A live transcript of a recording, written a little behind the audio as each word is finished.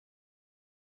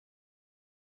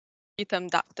preterm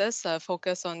ductus,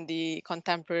 focus on the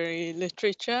contemporary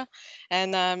literature.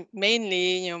 And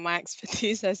mainly, my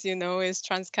expertise, as you know, is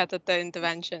transcatheter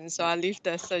intervention. So I'll leave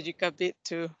the surgical bit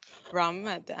to Ram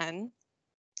at the end.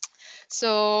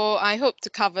 So I hope to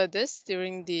cover this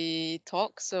during the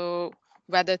talk. So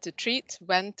whether to treat,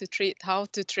 when to treat, how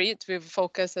to treat, with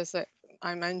focus, as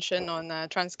I mentioned, on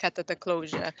transcatheter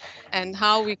closure and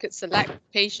how we could select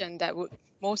patient that would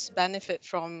most benefit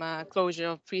from closure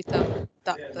of preterm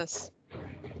ductus.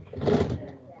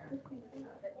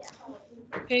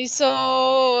 Okay,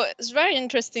 so it's very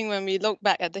interesting when we look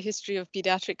back at the history of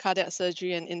pediatric cardiac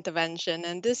surgery and intervention,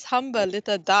 and this humble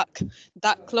little duct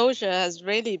closure has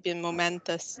really been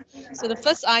momentous. So the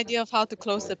first idea of how to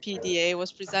close the PDA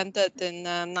was presented in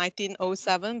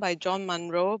 1907 by John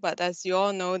Munro, but as you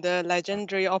all know, the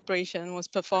legendary operation was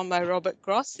performed by Robert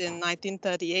Gross in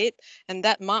 1938, and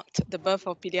that marked the birth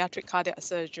of pediatric cardiac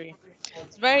surgery.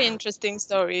 It's a very interesting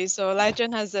story. So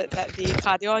legend has it that the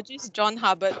cardiologist John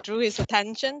Hubbard drew his attention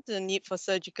to the need for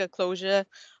surgical closure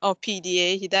of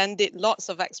PDA. He then did lots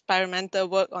of experimental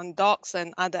work on dogs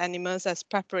and other animals as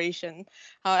preparation.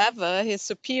 However, his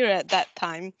superior at that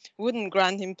time wouldn't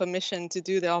grant him permission to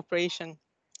do the operation.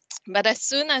 But as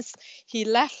soon as he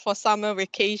left for summer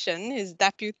vacation, his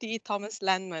deputy, Thomas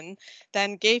Landman,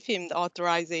 then gave him the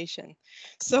authorization.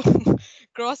 So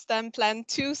Gross then planned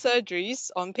 2 surgeries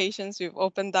on patients with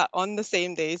open duct on the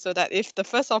same day, so that if the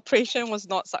first operation was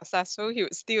not successful, he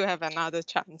would still have another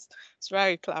chance. It's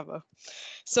very clever.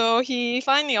 So he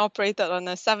finally operated on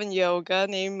a 7-year-old girl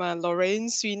named Lorraine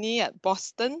Sweeney at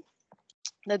Boston.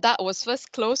 The duct was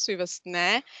first closed with a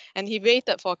snare, and he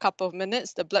waited for a couple of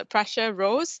minutes. The blood pressure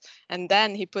rose, and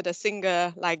then he put a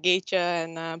single ligature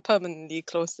and permanently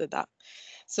closed the duct.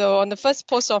 So on the first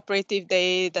post-operative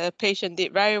day, the patient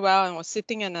did very well and was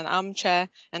sitting in an armchair.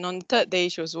 And on the 3rd day,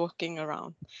 she was walking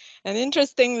around. And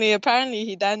interestingly, apparently,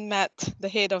 he then met the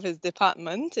head of his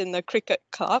department in the cricket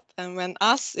club. And when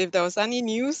asked if there was any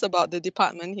news about the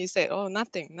department, he said, "Oh,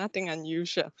 nothing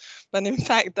unusual." But in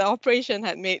fact, the operation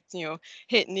had made,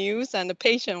 head news, and the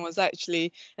patient was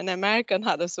actually an American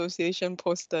Heart Association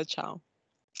poster child.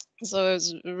 So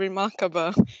it's a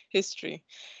remarkable history.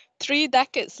 3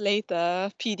 decades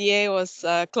later, PDA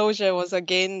closure was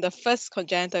again the first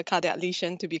congenital cardiac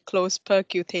lesion to be closed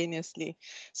percutaneously.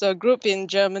 So a group in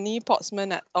Germany,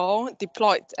 Portsman et al.,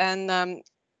 deployed an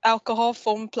alcohol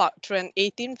foam plug through an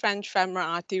 18 French femoral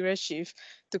arterial sheath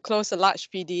to close a large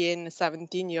PDA in a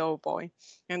 17-year-old boy.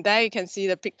 And there you can see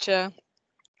the picture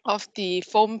of the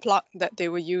foam plug that they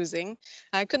were using.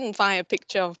 I couldn't find a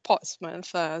picture of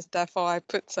Portsmouth, therefore I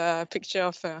put a picture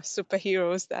of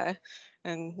superheroes there.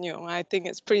 And, I think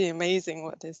it's pretty amazing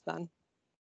what is done.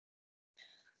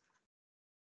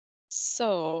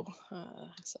 So,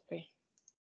 sorry.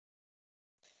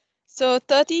 So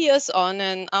 30 years on,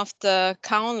 and after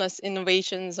countless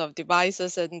innovations of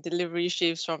devices and delivery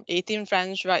shifts from 18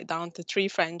 French right down to 3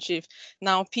 French shift,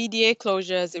 now PDA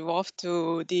closure has evolved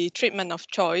to the treatment of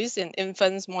choice in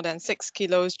infants more than 6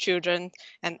 kilos, children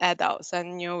and adults.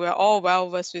 And we're all well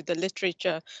versed with the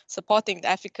literature supporting the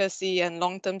efficacy and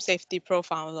long-term safety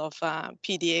profile of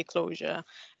PDA closure,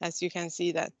 as you can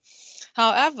see that.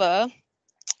 However,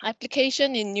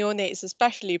 application in neonates,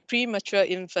 especially premature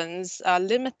infants, are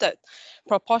limited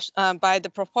by the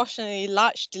proportionally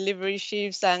large delivery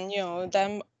shifts and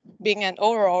them being an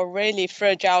overall really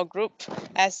fragile group,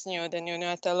 as the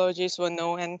neonatologists will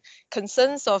know, and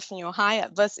concerns of high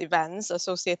adverse events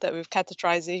associated with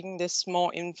catheterizing these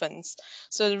small infants.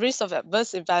 So the risk of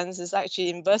adverse events is actually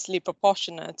inversely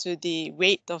proportional to the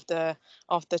weight of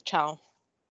the child.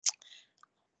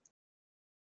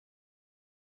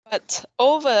 But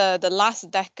over the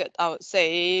last decade, I would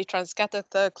say,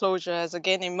 transcatheter closure has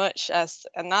again emerged as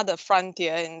another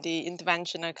frontier in the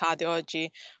interventional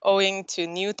cardiology owing to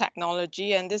new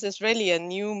technology. And this is really a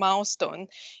new milestone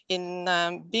in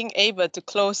being able to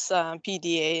close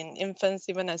PDA in infants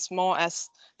even as small as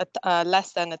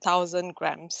less than 1,000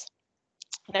 grams.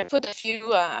 And I put a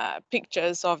few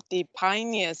pictures of the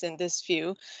pioneers in this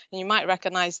field. And you might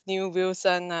recognize Neil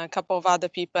Wilson, a couple of other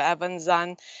people, Evan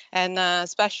Zahn, and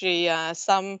especially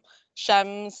some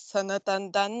Shams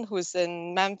Sanatandan, who's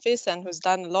in Memphis and who's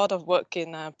done a lot of work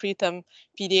in preterm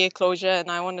PDA closure. And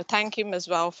I want to thank him as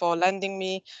well for lending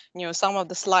me, some of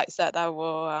the slides that I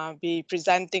will be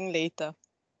presenting later.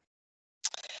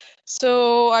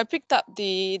 So I picked up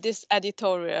this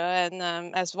editorial,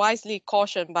 and as wisely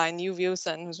cautioned by Neil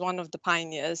Wilson, who's one of the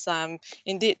pioneers,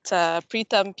 indeed,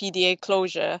 preterm PDA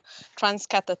closure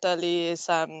transcatheterly is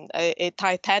a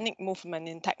titanic movement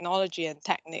in technology and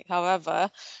technique. However,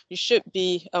 you should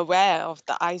be aware of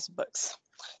the icebergs.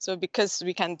 So because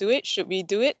we can do it, should we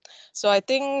do it? So I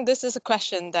think this is a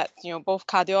question that, both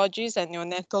cardiologists and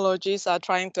neonatologists are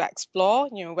trying to explore,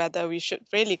 whether we should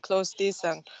really close this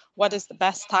and what is the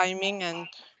best timing and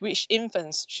which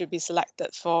infants should be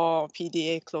selected for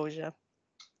PDA closure.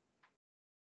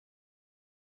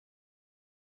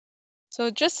 So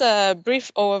just a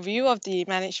brief overview of the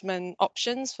management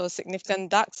options for significant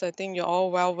ducts. I think you're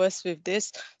all well versed with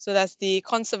this. So that's the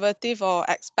conservative or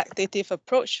expectative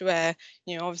approach where,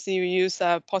 obviously we use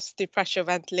positive pressure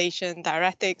ventilation,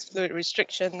 diuretics, fluid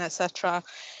restriction, etc.,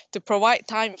 to provide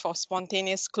time for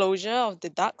spontaneous closure of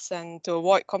the ducts and to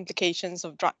avoid complications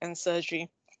of drug and surgery.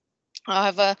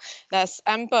 However, there's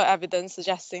ample evidence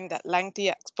suggesting that lengthy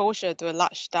exposure to a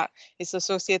large duct is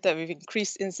associated with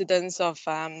increased incidence of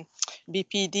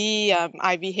BPD,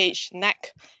 IVH,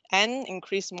 NEC, and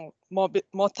increased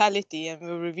mortality, and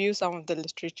we'll review some of the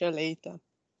literature later.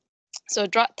 So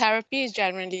drug therapy is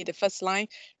generally the first line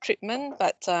treatment,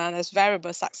 but there's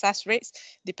variable success rates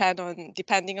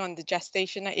depending on the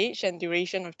gestational age and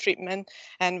duration of treatment,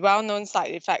 and well-known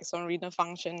side effects on renal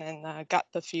function and gut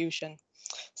perfusion.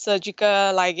 Surgical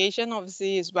ligation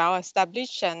obviously is well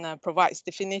established and provides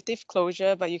definitive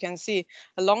closure, but you can see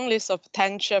a long list of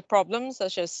potential problems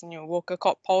such as vocal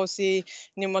cord palsy,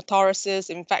 pneumothorax,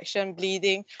 infection,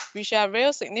 bleeding, which are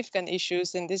real significant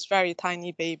issues in these very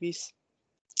tiny babies.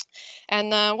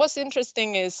 And what's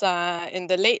interesting is in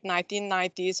the late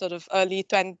 1990s, sort of early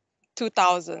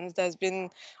 2000s, there's been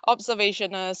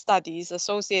observational studies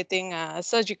associating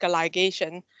surgical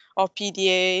ligation of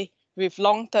PDA with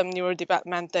long-term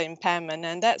neurodevelopmental impairment.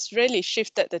 And that's really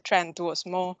shifted the trend towards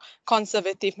more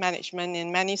conservative management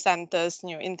in many centers,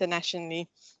 internationally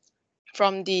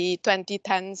from the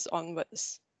 2010s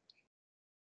onwards.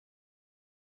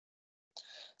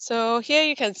 So here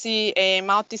you can see a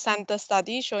multi-center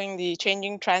study showing the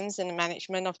changing trends in the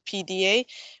management of PDA,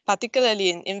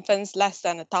 particularly in infants less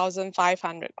than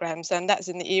 1,500 grams, and that's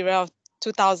in the era of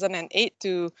 2008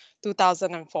 to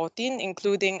 2014,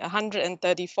 including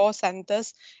 134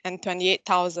 centers and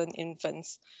 28,000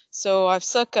 infants. So I've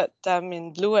circled them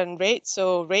in blue and red.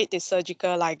 So red is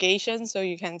surgical ligation, so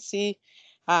you can see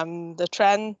the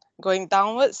trend going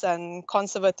downwards, and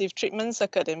conservative treatment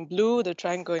circled in blue, the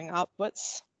trend going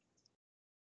upwards.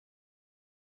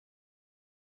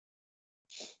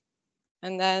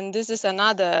 And then this is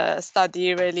another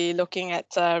study really looking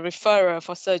at referral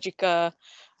for surgical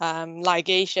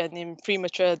ligation in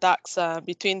premature ducts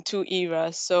between two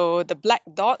eras. So the black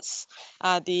dots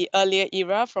are the earlier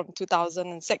era from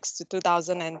 2006 to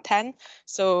 2010.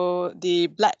 So the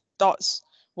black dots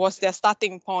was their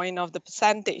starting point of the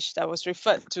percentage that was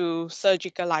referred to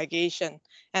surgical ligation.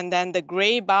 And then the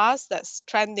gray bars that's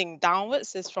trending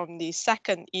downwards is from the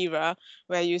second era,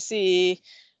 where you see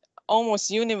almost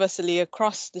universally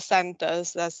across the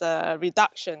centers, there's a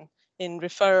reduction in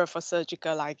referral for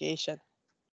surgical ligation.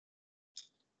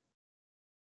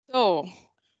 So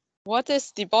what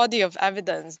is the body of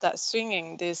evidence that's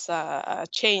swinging this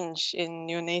change in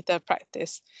neonatal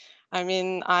practice? I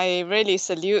mean, I really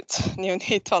salute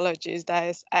neonatologists. There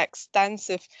is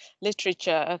extensive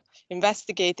literature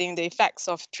investigating the effects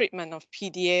of treatment of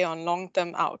PDA on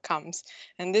long-term outcomes.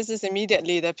 And this is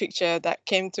immediately the picture that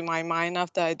came to my mind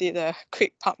after I did a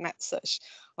quick PubMed search.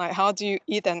 Like, how do you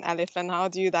eat an elephant? How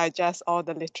do you digest all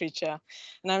the literature?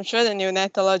 And I'm sure the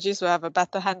neonatologists will have a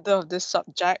better handle of this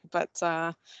subject, but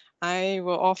I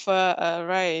will offer a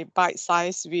very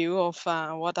bite-sized view of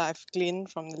what I've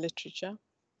gleaned from the literature.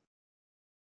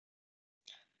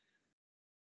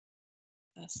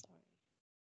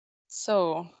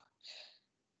 So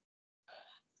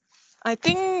I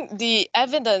think the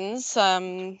evidence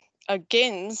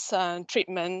against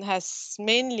treatment has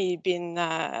mainly been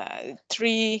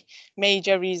three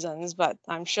major reasons, but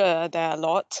I'm sure there are a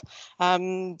lot.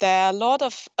 There are a lot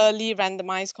of early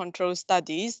randomized control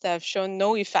studies that have shown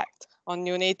no effect on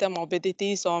neonatal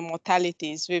morbidities or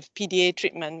mortalities with PDA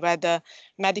treatment, whether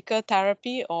medical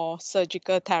therapy or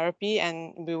surgical therapy,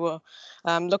 and we will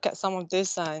look at some of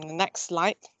this in the next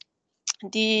slide.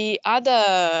 The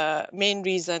other main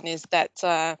reason is that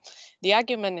the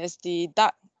argument is the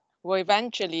duct will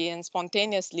eventually and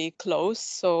spontaneously close.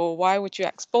 So why would you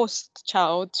expose the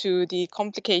child to the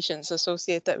complications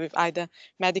associated with either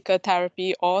medical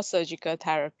therapy or surgical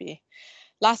therapy?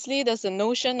 Lastly, there's the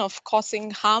notion of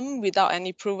causing harm without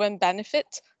any proven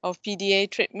benefit of PDA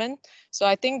treatment. So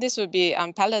I think this would be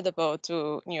unpalatable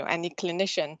to any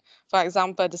clinician. For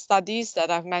example, the studies that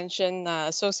I've mentioned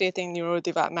associating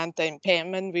neurodevelopmental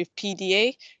impairment with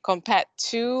PDA compared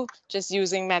to just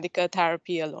using medical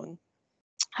therapy alone.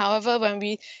 However, when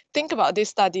we think about these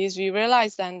studies, we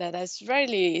realize then that there's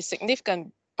really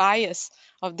significant bias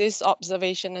of these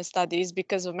observational studies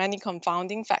because of many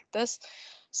confounding factors.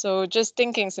 So just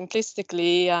thinking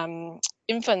simplistically,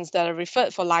 infants that are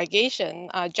referred for ligation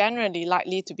are generally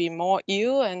likely to be more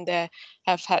ill and they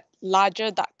have had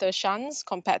larger ductal shunts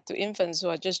compared to infants who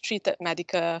are just treated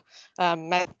medically.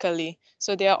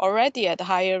 So they are already at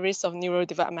higher risk of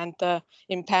neurodevelopmental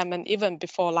impairment even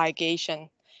before ligation.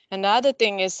 And the other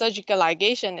thing is surgical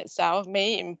ligation itself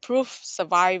may improve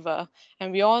survival.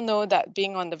 And we all know that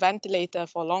being on the ventilator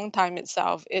for a long time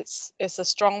itself, it's a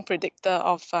strong predictor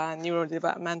of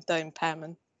neurodevelopmental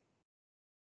impairment.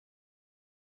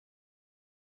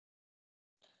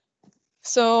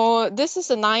 So this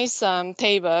is a nice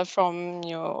table from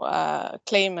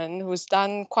Clayman, who's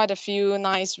done quite a few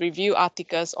nice review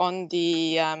articles on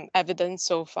the evidence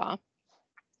so far.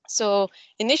 So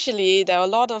initially, there are a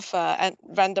lot of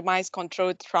randomized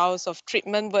controlled trials of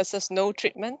treatment versus no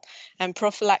treatment and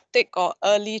prophylactic or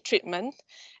early treatment.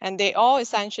 And they all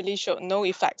essentially showed no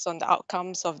effects on the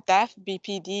outcomes of death,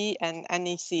 BPD, and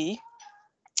NEC.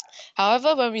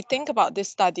 However, when we think about these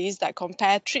studies that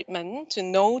compare treatment to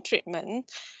no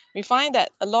treatment, we find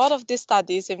that a lot of these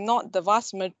studies, if not the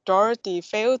vast majority,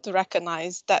 fail to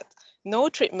recognize that no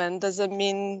treatment doesn't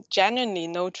mean genuinely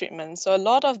no treatment. So a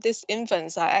lot of these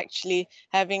infants are actually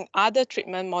having other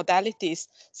treatment modalities,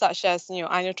 such as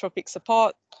inotropic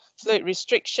support, fluid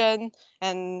restriction,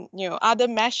 and other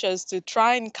measures to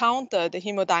try and counter the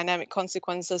hemodynamic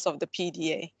consequences of the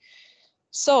PDA.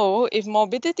 So if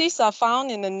morbidities are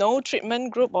found in the no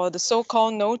treatment group or the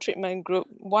so-called no treatment group,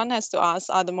 one has to ask,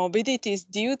 are the morbidities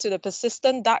due to the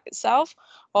persistent DUC itself,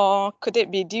 or could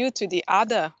it be due to the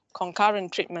other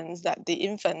concurrent treatments that the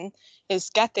infant is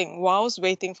getting whilst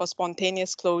waiting for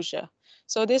spontaneous closure?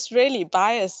 So this really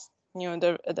biases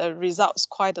the results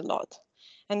quite a lot.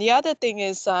 And the other thing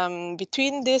is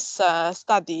between these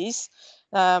studies,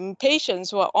 patients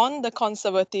who are on the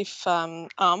conservative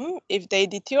arm, if they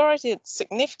deteriorated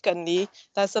significantly,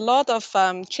 there's a lot of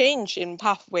change in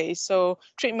pathways. So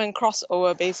treatment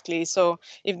crossover basically. So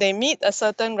if they meet a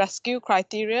certain rescue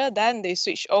criteria, then they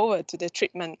switch over to the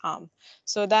treatment arm.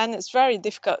 So then it's very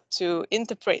difficult to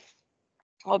interpret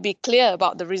or be clear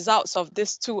about the results of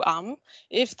this two arm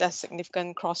if there's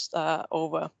significant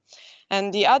crossover.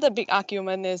 And the other big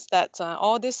argument is that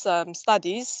all these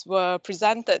studies were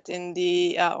presented in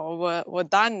the, or were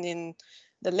done in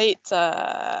the late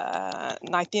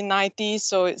 1990s,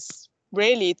 so it's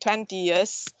really 20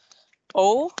 years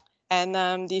old.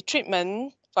 And the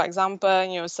treatment, for example,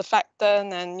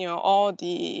 surfactant and all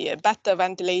the better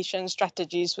ventilation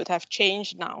strategies would have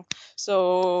changed now.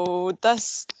 So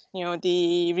thus,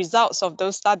 the results of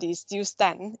those studies still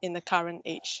stand in the current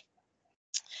age.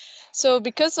 So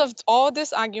because of all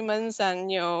these arguments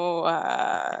and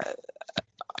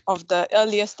of the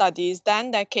earlier studies,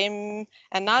 then there came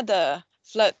another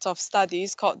flood of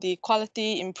studies called the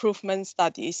quality improvement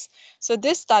studies. So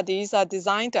these studies are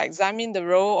designed to examine the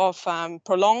role of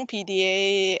prolonged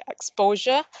PDA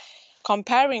exposure,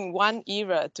 comparing one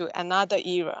era to another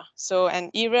era. So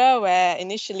an era where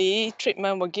initially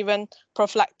treatment were given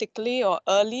prophylactically or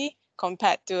early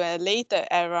compared to a later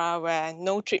era where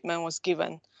no treatment was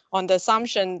given, on the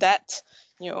assumption that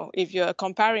if you're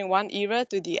comparing one era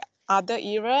to the other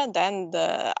era, then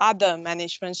the other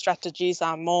management strategies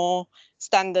are more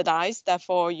standardized,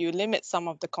 therefore you limit some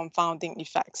of the confounding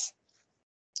effects.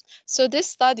 So these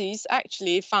studies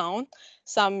actually found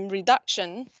some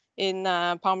reduction in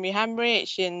pulmonary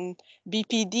hemorrhage, in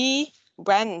BPD,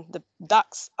 when the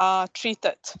ducts are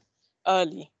treated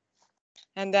early.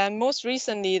 And then most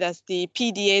recently, there's the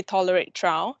PDA Tolerate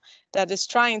trial that is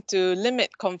trying to limit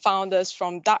confounders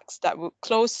from ducts that would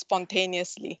close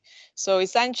spontaneously. So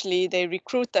essentially, they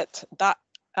recruited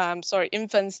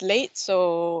infants late,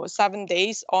 so 7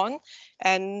 days on,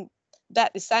 and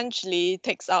that essentially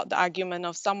takes out the argument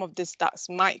of some of these ducts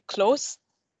might close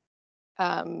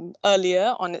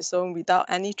earlier on its own without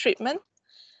any treatment.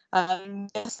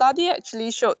 The study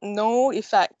actually showed no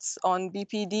effects on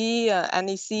BPD,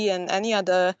 NEC, and any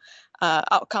other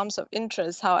outcomes of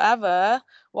interest. However,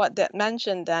 what that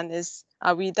mentioned then is,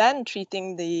 are we then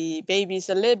treating the babies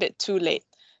a little bit too late?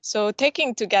 So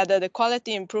taking together the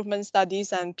quality improvement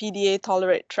studies and PDA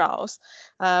Tolerate trials,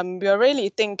 we are really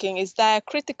thinking, is there a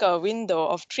critical window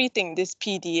of treating this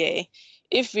PDA?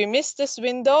 If we miss this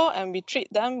window and we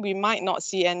treat them, we might not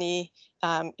see any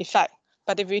effect.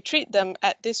 But if we treat them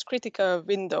at this critical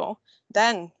window,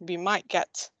 then we might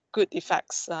get good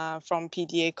effects from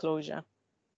PDA closure.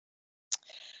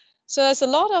 So there's a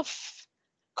lot of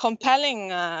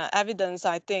compelling evidence,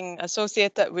 I think,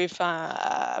 associated with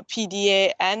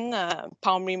PDA and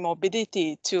pulmonary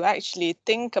morbidity to actually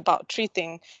think about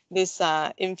treating these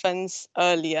infants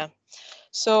earlier.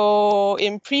 So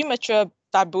in premature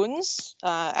baboons,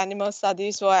 animal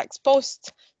studies were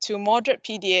exposed to moderate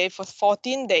PDA for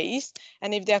 14 days.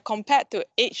 And if they're compared to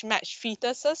age-matched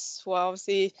fetuses who are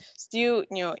obviously still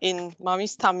in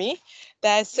mommy's tummy,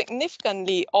 there's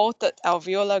significantly altered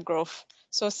alveolar growth.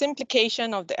 So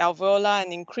simplification of the alveolar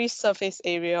and increased surface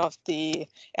area of the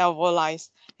alveoli.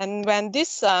 And when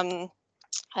this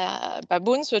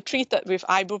baboons were treated with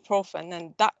ibuprofen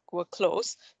and duct were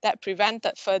closed, that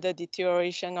prevented further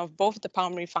deterioration of both the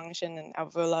pulmonary function and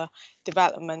alveolar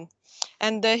development.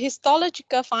 And the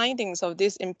histological findings of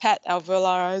this impaired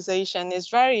alveolarization is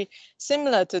very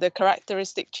similar to the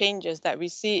characteristic changes that we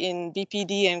see in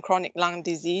BPD and chronic lung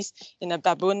disease in a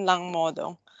baboon lung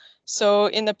model. So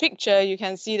in the picture, you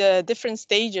can see the different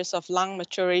stages of lung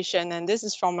maturation, and this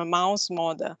is from a mouse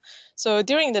model. So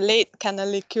during the late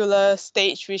canalicular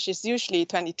stage, which is usually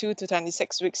 22 to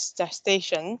 26 weeks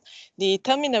gestation, the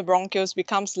terminal bronchioles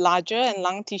becomes larger and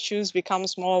lung tissues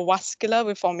becomes more vascular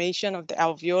with formation of the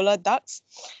alveolar ducts.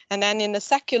 And then in the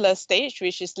secular stage,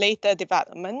 which is later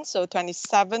development, so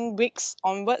 27 weeks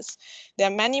onwards,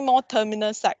 there are many more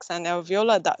terminal sacs and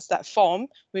alveolar ducts that form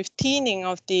with thinning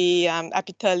of the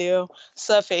epithelial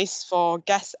surface for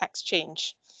gas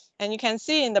exchange. And you can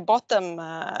see in the bottom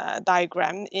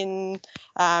diagram in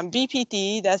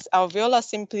BPT, there's alveolar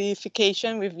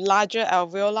simplification with larger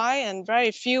alveoli and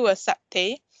very fewer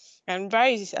septae. And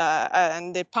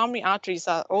and the pulmonary arteries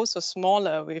are also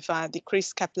smaller with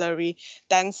decreased capillary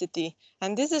density.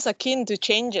 And this is akin to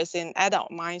changes in adult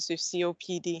mice with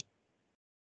COPD.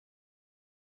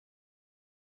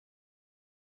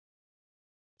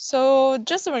 So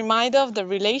just a reminder of the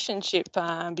relationship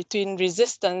between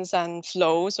resistance and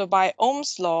flow. So by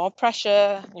Ohm's law,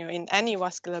 pressure in any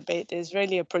vascular bed is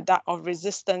really a product of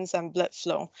resistance and blood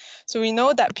flow. So we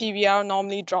know that PVR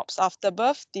normally drops after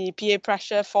birth, the PA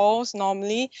pressure falls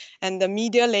normally, and the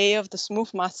medial layer of the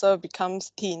smooth muscle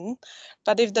becomes thin.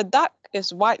 But if the duct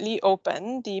is widely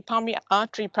open, the pulmonary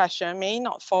artery pressure may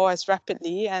not fall as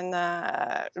rapidly and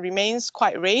remains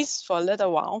quite raised for a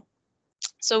little while.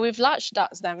 So with large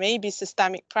ducts, there may be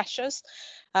systemic pressures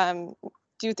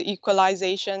due to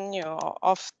equalization,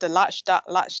 of the large duct,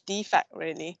 large defect,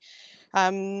 really.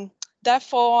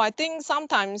 Therefore, I think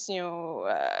sometimes,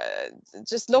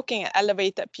 just looking at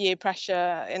elevated PA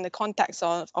pressure in the context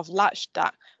of large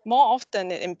duct, more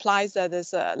often it implies that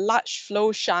there's a large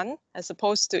flow shunt as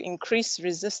opposed to increased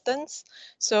resistance.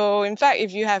 So in fact,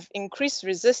 if you have increased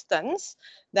resistance,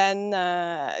 then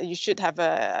you should have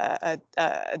a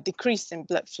decrease in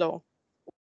blood flow.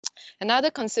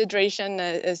 Another consideration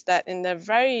is that in the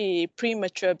very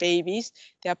premature babies,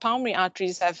 their pulmonary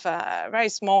arteries have a very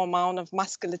small amount of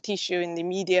muscular tissue in the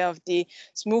media of the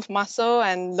smooth muscle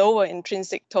and lower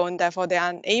intrinsic tone. Therefore, they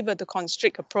are unable to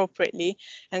constrict appropriately,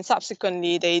 and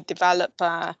subsequently they develop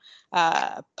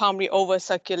pulmonary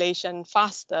overcirculation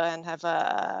faster and have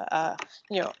a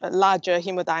larger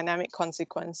hemodynamic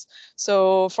consequence.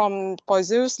 So from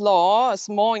Poiseuille's law, a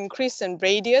small increase in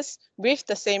radius with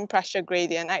the same pressure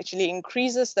gradient actually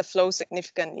increases the flow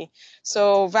significantly.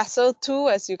 So vessel 2,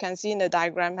 as you can see in the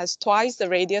diagram, has twice the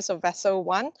radius of vessel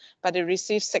 1, but it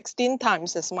receives 16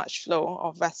 times as much flow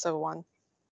of vessel 1.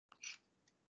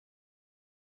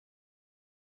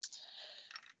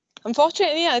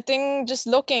 Unfortunately, I think just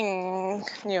looking,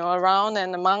 around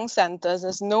and among centers,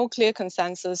 there's no clear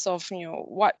consensus of,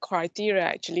 what criteria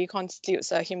actually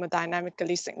constitutes a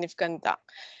hemodynamically significant duct.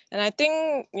 And I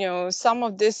think, some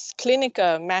of these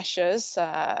clinical measures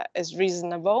is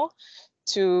reasonable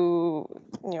to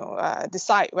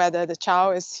decide whether the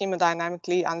child is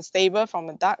hemodynamically unstable from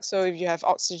a duct. So if you have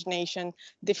oxygenation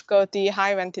difficulty,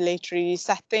 high ventilatory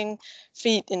setting,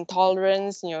 feed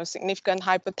intolerance, significant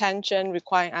hypertension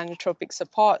requiring inotropic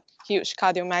support, huge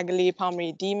cardiomegaly, pulmonary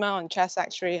edema on chest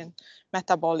x-ray, and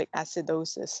metabolic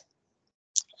acidosis.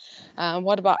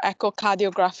 What about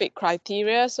echocardiographic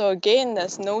criteria? So again,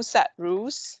 there's no set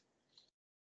rules.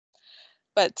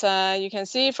 But you can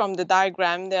see from the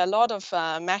diagram, there are a lot of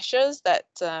measures that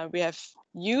we have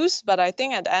used, but I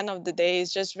think at the end of the day,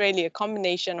 it's just really a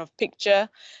combination of picture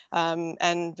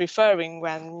and referring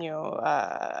when,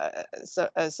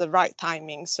 as the right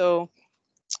timing. So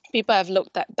People have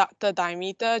looked at ductal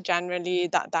diameter. Generally,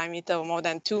 that diameter of more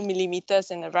than 2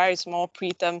 millimeters in a very small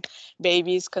preterm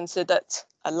baby is considered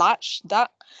a large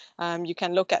duct. You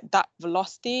can look at duct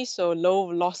velocity. So low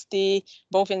velocity,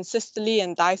 both in systole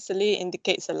and diastole,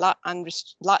 indicates a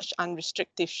large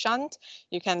unrestricted shunt.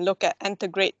 You can look at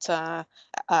antegrade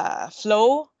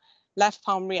flow, left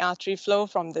pulmonary artery flow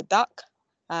from the duct.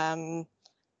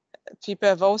 People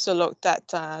have also looked at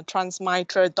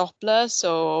transmitral Doppler.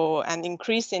 So an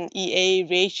increase in EA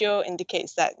ratio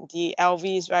indicates that the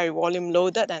LV is very volume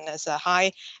loaded and there's a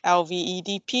high LV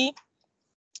EDP.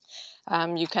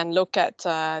 You can look at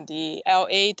the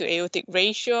LA to aortic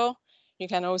ratio. You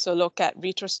can also look at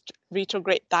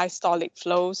retrograde diastolic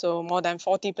flow. So more than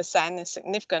 40% is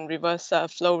significant reverse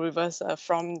flow reversal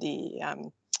from the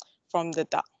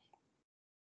duct.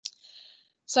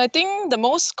 So I think the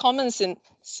most common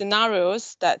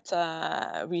scenarios that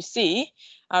we see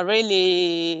are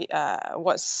really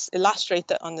what's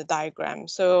illustrated on the diagram.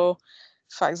 So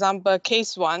for example,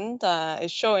 case 1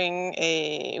 is showing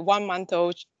a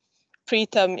 1-month-old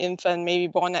preterm infant, maybe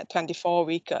born at 24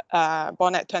 weeks,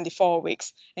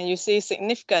 and you see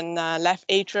significant left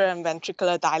atrial and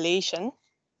ventricular dilation.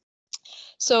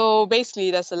 So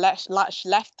basically, there's a large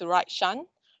left to right shunt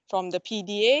from the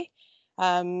PDA.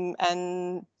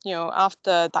 And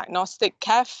after diagnostic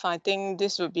cath, I think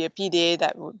this would be a PDA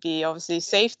that would be obviously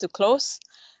safe to close.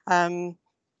 And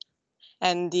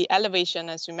the elevation,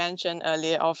 as we mentioned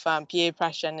earlier, of PA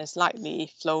pressure is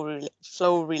likely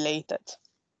flow related.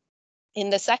 In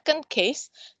the second case,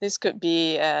 this could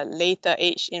be a later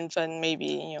age infant,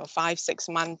 maybe 5-6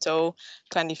 months old,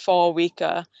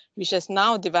 24-weeker, which has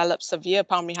now developed severe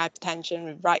pulmonary hypertension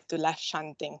with right to left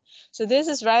shunting. So this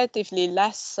is relatively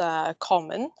less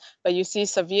common, but you see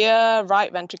severe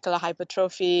right ventricular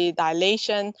hypertrophy,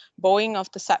 dilation, bowing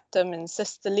of the septum in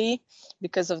systole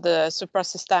because of the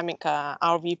suprasystemic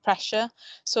RV pressure.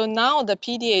 So now the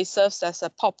PDA serves as a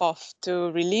pop-off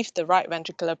to relieve the right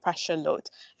ventricular pressure load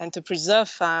and to preserve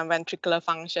ventricular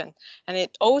function. And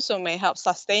it also may help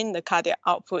sustain the cardiac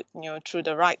output through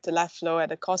the right to left flow at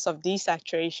the cost of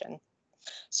desaturation.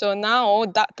 So now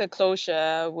ductal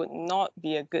closure would not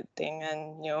be a good thing,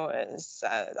 and it's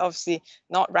obviously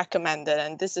not recommended,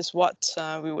 and this is what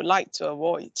we would like to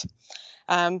avoid.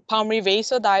 Pulmonary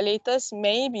vasodilators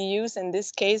may be used in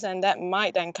this case, and that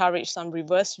might encourage some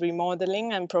reverse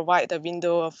remodeling and provide a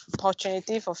window of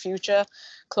opportunity for future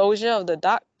closure of the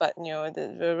duct, but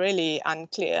we're really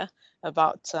unclear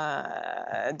about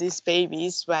these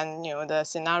babies when the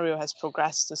scenario has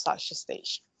progressed to such a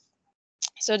stage.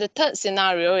 So the third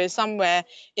scenario is somewhere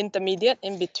intermediate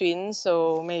in between.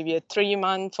 So maybe a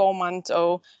 3-month,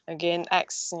 4-month-old, again,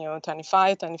 X,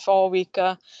 25,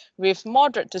 24-weeker with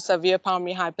moderate to severe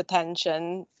pulmonary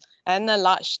hypertension and a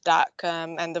large duct,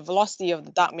 and the velocity of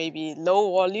the duct may be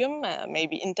low volume,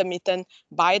 maybe intermittent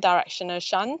bidirectional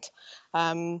shunt.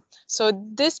 So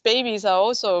these babies are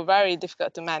also very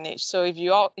difficult to manage. So if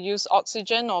you use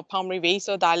oxygen or pulmonary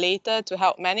vasodilator to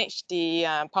help manage the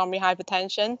pulmonary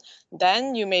hypertension,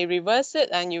 then you may reverse it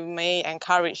and you may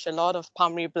encourage a lot of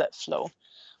pulmonary blood flow.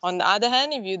 On the other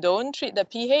hand, if you don't treat the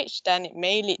pH, then it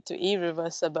may lead to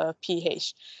irreversible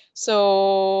pH.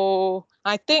 So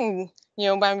I think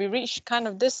when we reach kind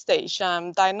of this stage,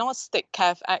 diagnostic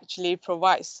cath actually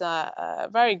provides a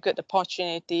very good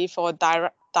opportunity for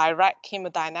direct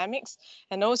hemodynamics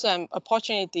and also an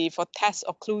opportunity for test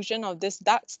occlusion of these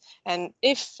ducts. And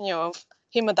if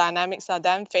hemodynamics are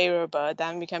then favorable,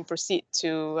 then we can proceed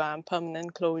to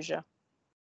permanent closure.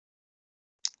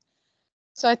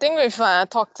 So I think we've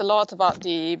talked a lot about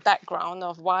the background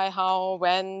of why, how,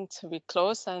 when we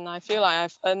close, and I feel like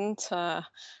I've earned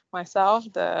myself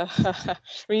the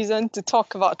reason to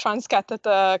talk about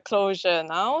transcatheter closure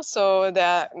now. So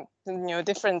there are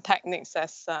different techniques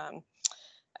as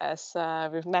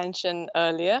we've mentioned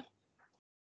earlier.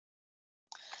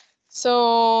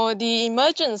 So the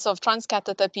emergence of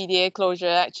transcatheter PDA closure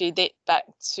actually date back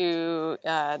to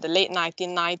the late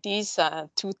 1990s,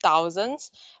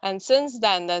 2000s. And since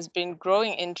then, there's been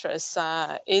growing interest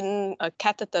in a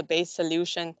catheter-based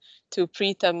solution to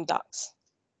preterm ducts.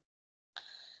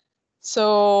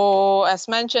 So as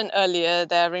mentioned earlier,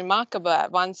 there are remarkable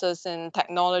advances in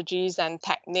technologies and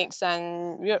techniques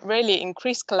and really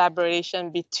increased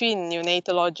collaboration between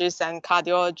neonatologists and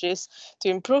cardiologists to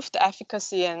improve the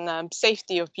efficacy and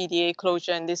safety of PDA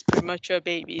closure in these premature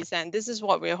babies. And this is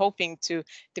what we're hoping to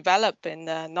develop in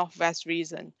the Northwest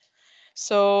region.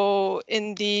 So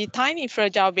in the tiny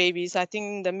fragile babies, I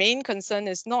think the main concern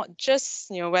is not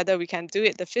just whether we can do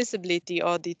it, the feasibility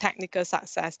or the technical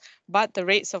success, but the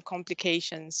rates of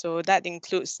complications. So that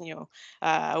includes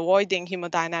avoiding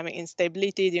hemodynamic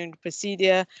instability during the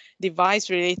procedure,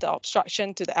 device-related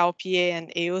obstruction to the LPA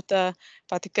and aorta,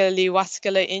 particularly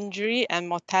vascular injury and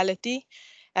mortality.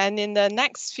 And in the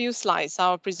next few slides,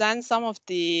 I'll present some of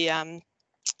the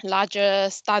larger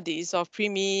studies of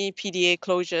preemie PDA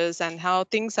closures and how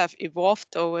things have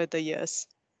evolved over the years.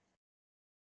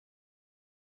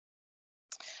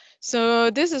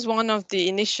 So this is one of the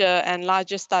initial and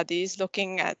larger studies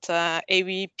looking at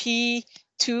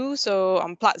AVP2, so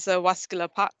on plaza vascular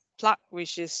plaque,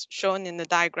 which is shown in the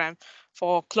diagram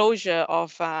for closure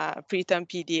of preterm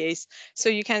PDAs. So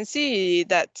you can see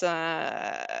that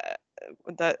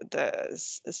the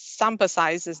sample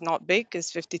size is not big,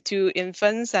 it's 52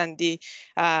 infants, and the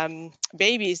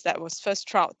babies that was first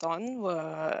trialed on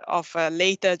were of a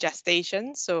later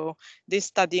gestation. So this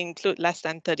study include less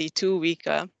than 32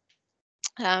 weeker.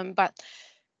 But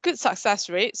good success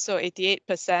rates, so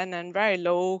 88%, and very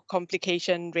low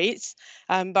complication rates.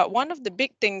 But one of the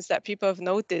big things that people have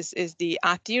noticed is the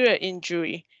arterial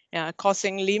injury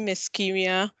causing limb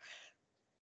ischemia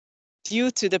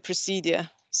due to the procedure.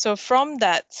 So from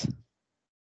that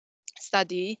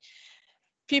study,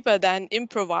 people then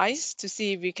improvise to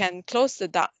see if we can close the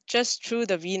duct just through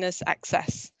the venous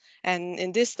access. And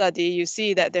in this study, you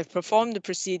see that they've performed the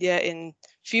procedure in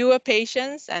fewer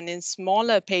patients and in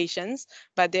smaller patients,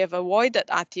 but they've avoided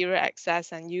arterial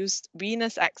access and used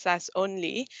venous access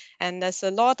only. And there's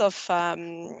a lot of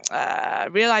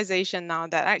realization now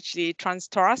that actually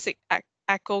transthoracic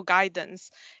echo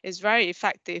guidance is very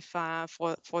effective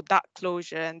for duct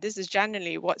closure. And this is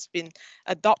generally what's been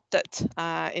adopted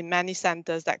in many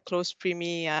centers that close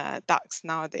preemie ducts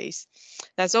nowadays.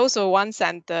 There's also one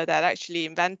center that actually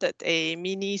invented a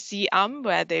mini C-arm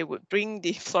where they would bring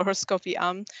the fluoroscopy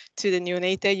arm to the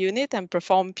neonatal unit and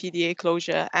perform PDA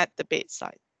closure at the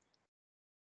bedside.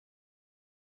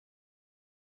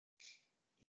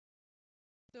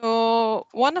 So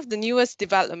one of the newest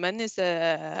development is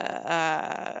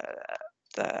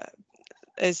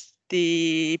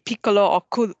the piccolo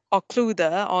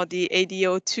occluder, or the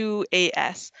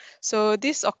ADO2AS. So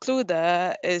this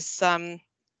occluder is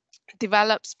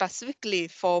developed specifically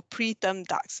for preterm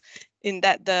ducts, in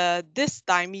that this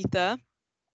diameter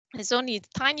is only a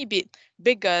tiny bit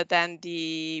bigger than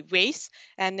the waist,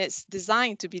 and it's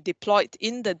designed to be deployed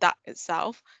in the duct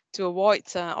itself to avoid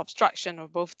obstruction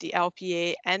of both the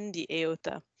LPA and the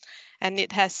aorta. And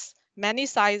it has many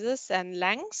sizes and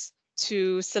lengths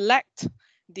to select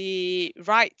the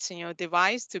right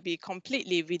device to be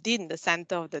completely within the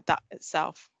center of the duct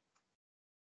itself.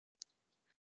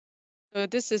 So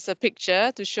this is a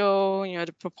picture to show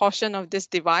the proportion of this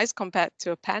device compared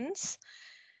to a pens.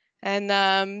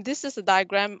 And this is a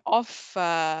diagram of,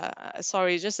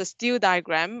 just a still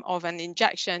diagram of an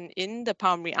injection in the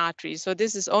pulmonary artery. So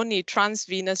this is only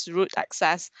transvenous route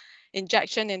access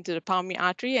injection into the pulmonary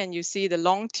artery, and you see the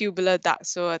long tubular duct,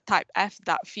 so a type F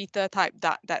duct, feeder type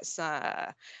duct, that's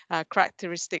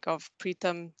characteristic of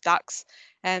preterm ducts.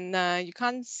 And you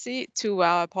can't see it too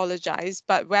well, I apologize,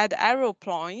 but where the arrow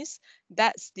points,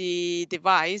 that's the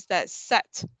device that's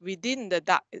set within the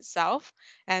duct itself,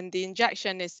 and the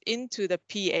injection is into the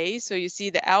PA. So you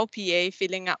see the LPA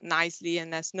filling up nicely,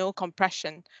 and there's no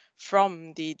compression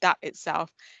from the duct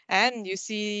itself. And you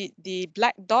see the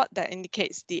black dot that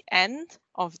indicates the end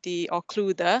of the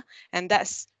occluder, and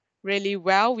that's really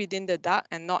well within the duct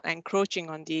and not encroaching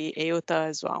on the aorta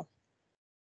as well.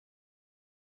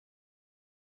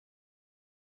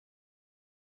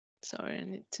 Sorry, I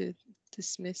need to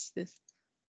dismiss this.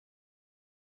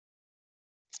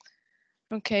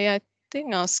 Okay, I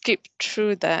think I'll skip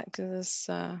through that because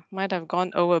might have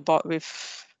gone overboard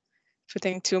with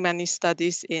putting too many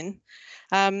studies in.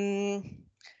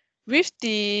 With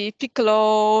the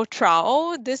Piccolo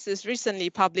trial, this is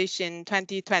recently published in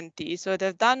 2020. So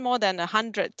they've done more than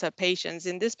 100 patients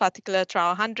in this particular trial,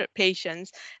 100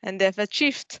 patients, and they've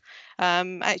achieved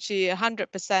actually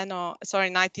 100% or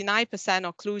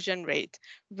 99% occlusion rate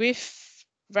with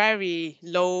very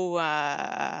low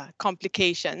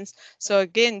complications. So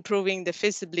again, proving the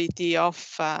feasibility of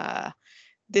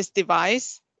this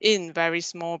device in very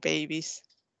small babies.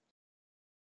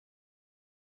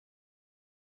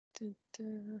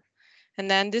 And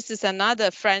then this is another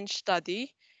French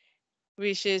study,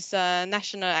 which is a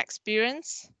national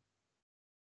experience.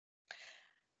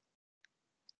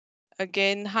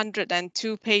 Again,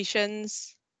 102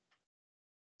 patients.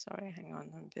 Sorry, hang on,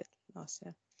 I'm a bit lost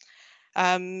here.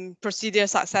 procedure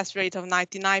success rate of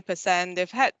 99%.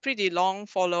 They've had pretty long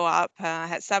follow-up,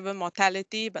 had 7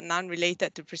 mortality, but none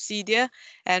related to procedure,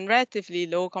 and relatively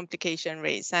low complication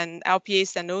rates. And LPA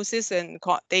stenosis and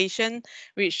coarctation,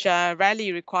 which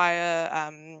rarely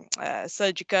require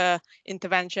surgical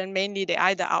intervention. Mainly, they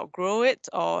either outgrow it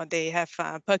or they have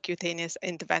percutaneous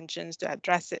interventions to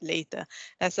address it later.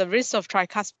 There's a risk of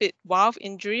tricuspid valve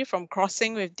injury from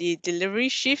crossing with the delivery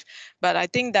sheath, but I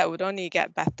think that would only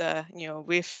get better,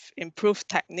 with improved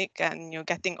technique and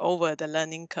getting over the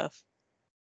learning curve.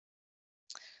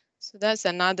 So that's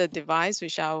another device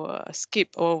which I'll skip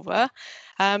over.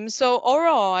 So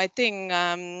overall, I think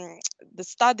the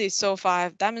studies so far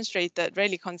have demonstrated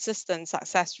really consistent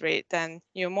success rate, and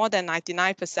more than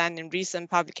 99% in recent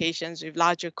publications with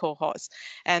larger cohorts.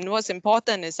 And what's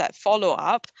important is that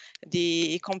follow-up,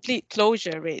 the complete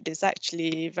closure rate is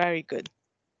actually very good.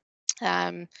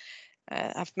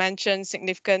 I've mentioned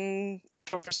significant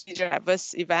procedure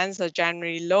adverse events are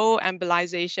generally low,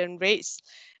 embolization rates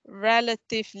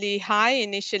relatively high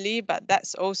initially, but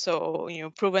that's also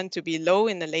proven to be low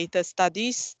in the later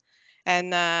studies.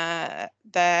 And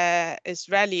there is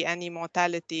rarely any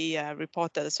mortality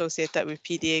reported associated with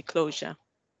PDA closure.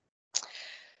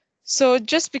 So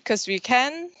just because we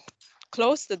can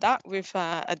close the duct with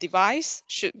a device,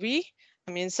 should we?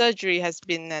 I mean, surgery has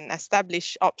been an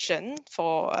established option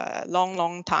for a long,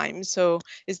 long time. So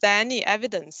is there any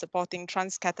evidence supporting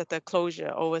transcatheter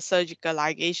closure over surgical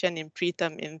ligation in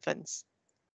preterm infants?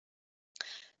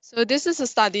 So this is a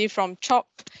study from CHOP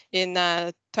in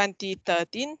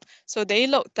 2013. So they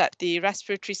looked at the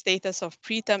respiratory status of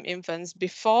preterm infants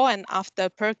before and after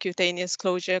percutaneous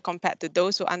closure compared to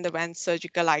those who underwent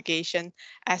surgical ligation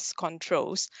as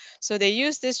controls. So they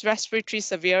used this respiratory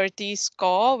severity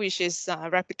score, which is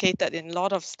replicated in a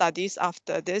lot of studies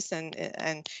after this and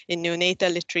in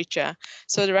neonatal literature.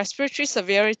 So the respiratory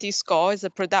severity score is a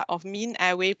product of mean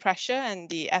airway pressure and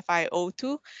the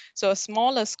FiO2. So a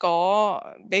smaller score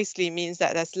basically means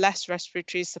that there's less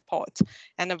respiratory support,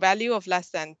 and a value of less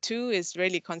than 2 is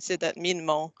really considered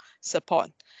minimal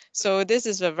support. So this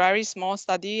is a very small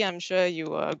study, I'm sure you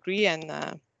will agree,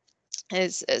 and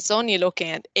it's only looking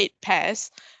at 8 pairs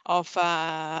of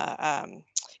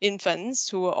infants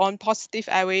who were on positive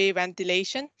airway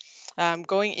ventilation,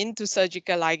 going into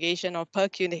surgical ligation or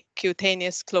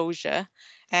percutaneous closure.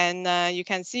 And you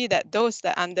can see that those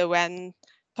that underwent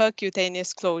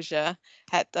percutaneous closure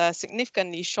had a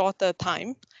significantly shorter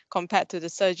time compared to the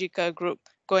surgical group,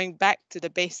 going back to the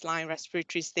baseline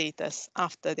respiratory status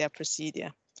after their procedure.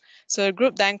 So the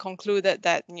group then concluded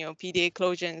that PDA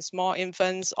closure in small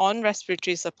infants on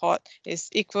respiratory support is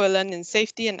equivalent in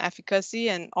safety and efficacy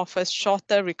and offers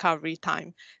shorter recovery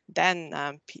time than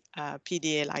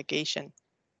PDA ligation.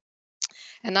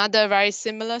 Another very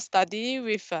similar study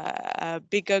with a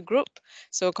bigger group,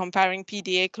 so comparing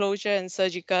PDA closure and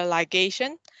surgical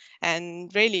ligation, and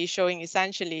really showing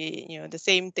essentially the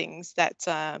same things,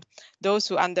 that those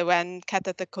who underwent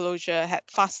catheter closure had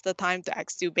faster time to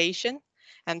extubation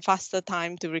and faster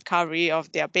time to recovery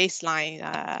of their baseline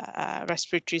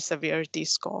respiratory severity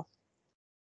score.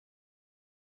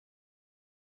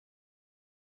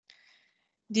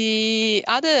 The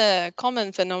other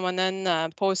common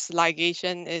phenomenon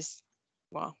post-ligation is,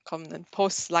 common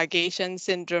post-ligation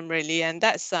syndrome, really, and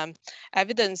that's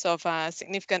evidence of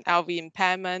significant LV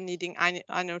impairment needing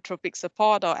inotropic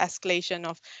support or escalation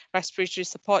of respiratory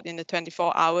support in the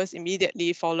 24 hours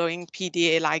immediately following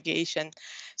PDA ligation.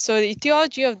 So the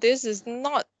etiology of this is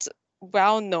not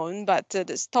well known, but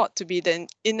it's thought to be the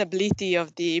inability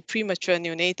of the premature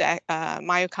neonatal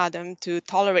myocardium to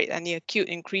tolerate any acute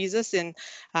increases in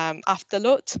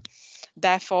afterload.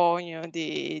 Therefore,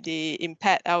 the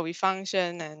impaired LV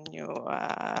function and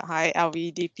high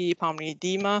LVDP, pulmonary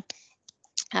edema.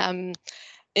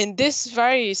 In this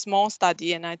very small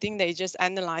study, and I think they just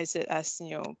analyze it as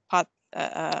part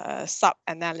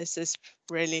sub-analysis,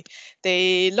 really.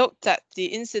 They looked at the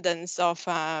incidence of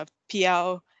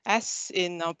PLS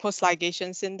in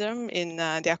post-ligation syndrome in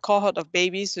their cohort of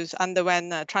babies who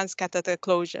underwent transcatheter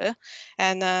closure.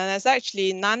 And there's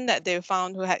actually none that they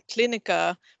found who had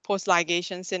clinical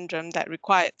post-ligation syndrome that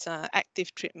required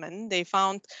active treatment. They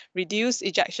found reduced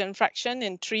ejection fraction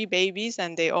in 3 babies,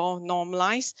 and they all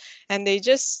normalized. And they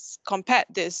just compared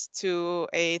this to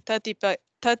a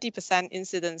 30%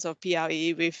 incidence of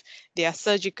PLE with their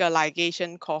surgical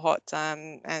ligation cohort,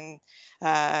 and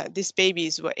these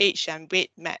babies were age and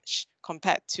weight matched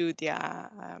compared to their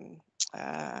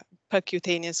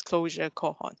percutaneous closure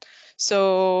cohort.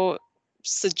 So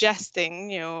suggesting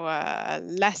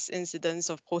less incidence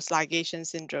of post-ligation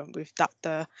syndrome with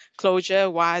ductal closure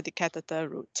via the catheter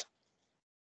route.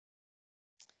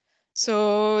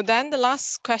 So then the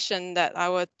last question that I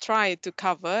will try to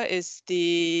cover is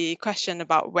the question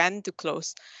about when to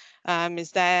close.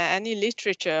 Is there any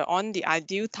literature on the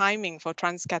ideal timing for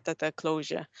transcatheter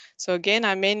closure? So again,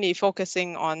 I'm mainly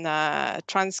focusing on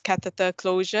transcatheter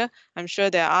closure. I'm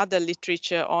sure there are other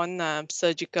literature on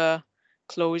surgical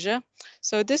closure.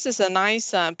 So this is a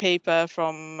nice paper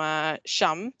from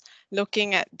Sham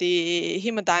looking at the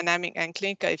hemodynamic and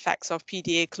clinical effects of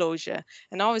PDA closure.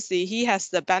 And obviously he has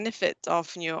the benefit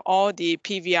of all the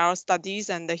PVR studies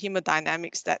and the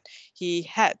hemodynamics that he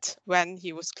had when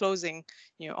he was closing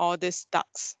all these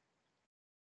ducts.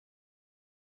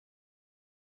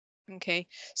 Okay,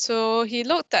 so he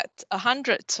looked at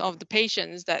 100 of the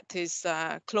patients that is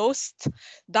closed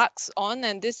ducts on,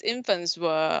 and these infants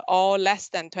were all less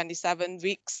than 27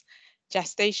 weeks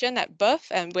gestation at birth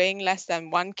and weighing less than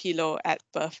 1 kilo at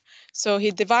birth. So he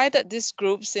divided these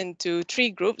groups into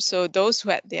 3 groups. So those who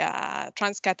had their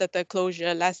transcatheter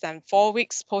closure less than 4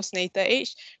 weeks postnatal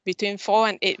age, between 4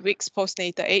 and 8 weeks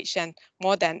postnatal age, and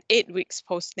more than 8 weeks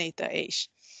postnatal age.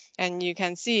 And you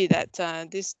can see that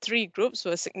these 3 groups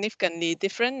were significantly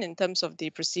different in terms of the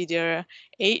procedure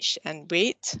age and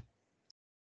weight.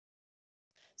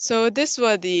 So these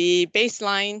were the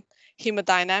baseline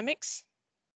hemodynamics.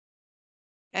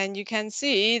 And you can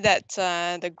see that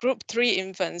the group 3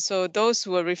 infants, so those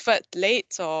who were referred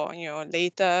late or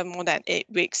later, more than 8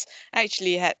 weeks,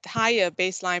 actually had higher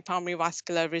baseline pulmonary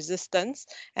vascular resistance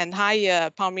and higher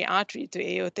pulmonary artery to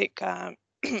aortic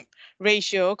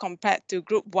ratio compared to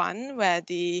group 1, where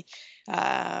the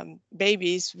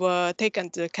babies were taken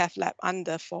to the cath lab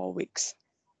under 4 weeks.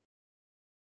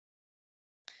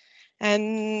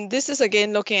 And this is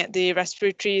again looking at the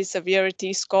respiratory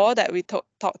severity score that we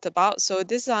talked about. So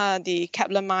these are the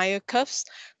Kaplan-Meier curves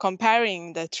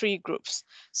comparing the 3 groups.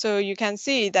 So you can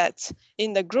see that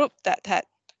in the group that had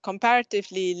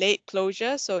comparatively late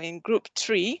closure, so in group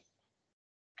 3,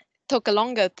 took a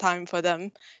longer time for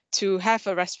them to have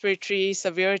a respiratory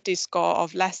severity score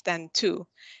of less than 2.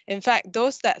 In fact,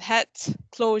 those that had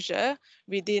closure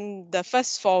within the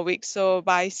first 4 weeks, so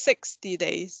by 60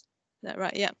 days, is that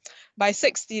right? Yeah. By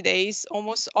 60 days,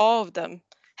 almost all of them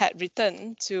had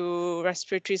returned to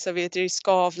respiratory severity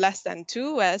score of less than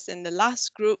 2, whereas in the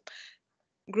last group,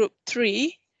 group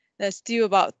 3, there's still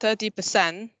about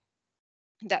 30%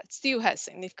 that still had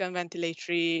significant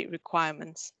ventilatory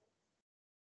requirements.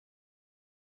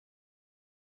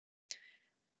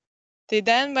 They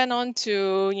then went on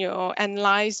to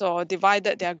analyze or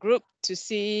divided their group to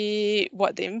see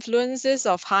what the influence is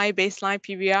of high baseline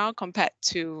PVR compared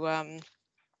to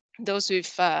those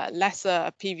with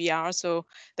lesser PVR. So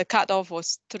the cutoff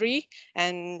was 3,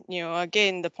 and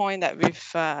again the point that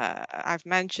I've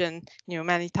mentioned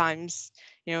many times,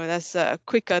 there's a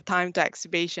quicker time to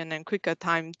extubation and quicker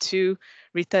time to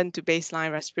return to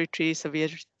baseline respiratory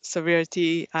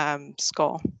severity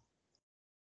score.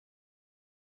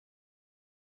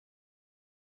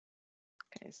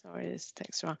 Okay, sorry, this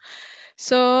takes wrong.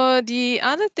 So the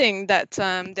other thing that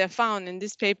they found in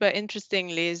this paper,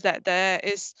 interestingly, is that there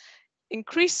is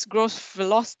increased growth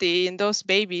velocity in those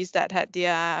babies that had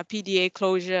their PDA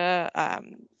closure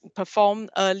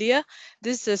performed earlier.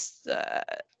 This is, I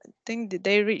think, did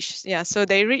they reach? Yeah, so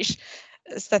they reached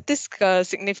statistical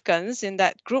significance in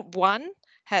that group 1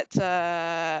 had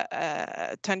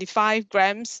 25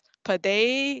 grams per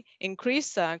day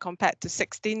increase compared to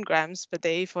 16 grams per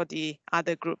day for the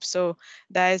other group. So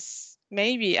there's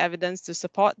maybe evidence to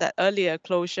support that earlier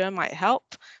closure might help,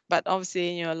 but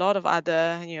obviously, a lot of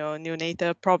other,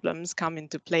 neonatal problems come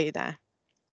into play there.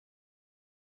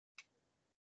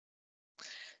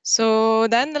 So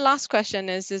then the last question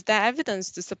is there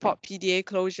evidence to support PDA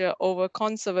closure over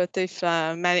conservative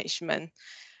management?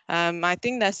 I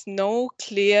think there's no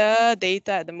clear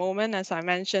data at the moment. As I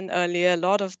mentioned earlier, a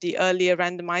lot of the earlier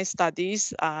randomized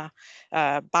studies are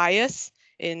biased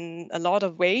in a lot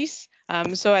of ways.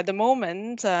 So at the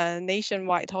moment,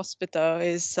 Nationwide Hospital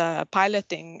is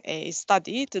piloting a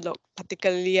study to look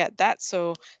particularly at that.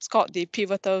 So it's called the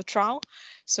Pivotal Trial.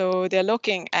 So they're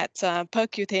looking at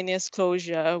percutaneous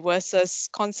closure versus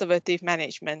conservative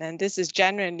management. And this is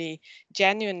genuinely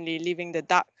leaving the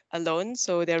duct alone.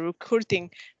 So they're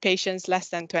recruiting patients less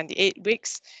than 28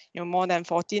 weeks, more than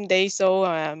 14 days,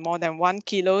 so more than 1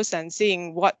 kilos, and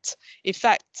seeing what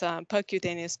effect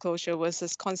percutaneous closure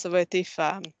versus conservative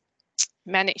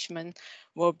management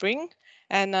will bring.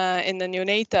 And in the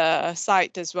neonatal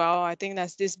side as well, I think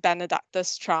there's this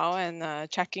Benedictus trial, and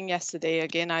checking yesterday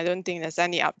again, I don't think there's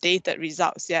any updated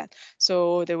results yet.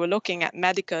 So they were looking at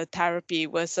medical therapy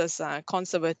versus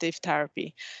conservative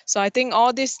therapy. So I think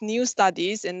all these new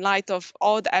studies, in light of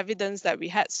all the evidence that we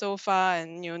had so far,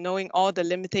 and knowing all the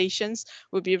limitations,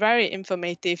 would be very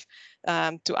informative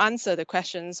to answer the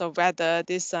questions of whether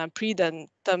this preterm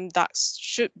ducts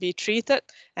should be treated,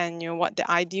 and what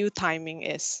the ideal timing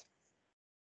is.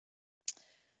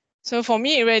 So for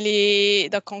me, really,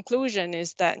 the conclusion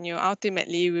is that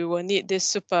ultimately we will need this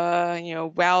super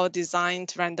well-designed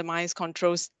randomized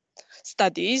control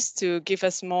studies to give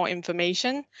us more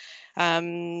information.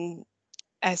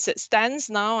 As it stands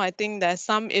now, I think there's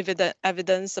some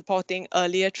evidence supporting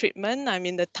earlier treatment. I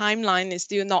mean, the timeline is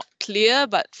still not clear,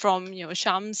 but from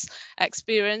Sham's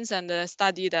experience and the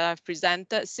study that I've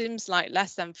presented, seems like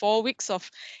less than 4 weeks of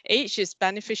age is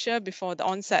beneficial before the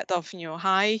onset of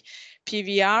high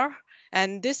PVR.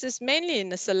 And this is mainly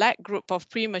in a select group of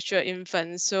premature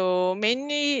infants. So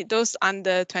mainly those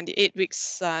under 28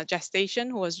 weeks gestation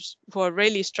who are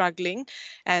really struggling,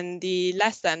 and the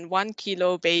less than 1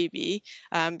 kilo baby,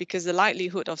 because the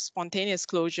likelihood of spontaneous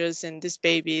closures in this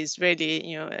baby is really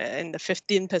in the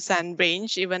 15%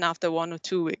 range, even after 1 or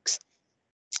 2 weeks.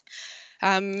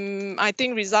 I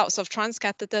think results of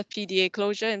transcatheter PDA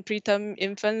closure in preterm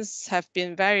infants have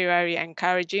been very, very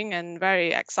encouraging and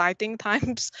very exciting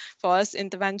times for us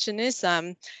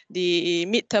interventionists. The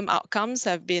midterm outcomes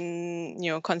have been,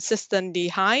 consistently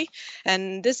high,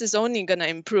 and this is only going to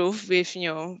improve with,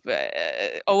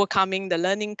 overcoming the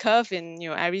learning curve in,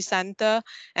 every center,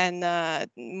 and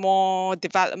more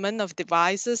development of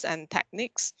devices and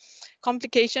techniques.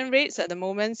 Complication rates at the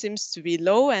moment seems to be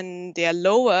low, and they are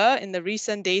lower in the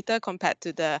recent data compared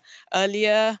to the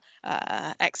earlier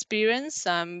experience.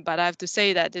 But I have to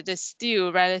say that it is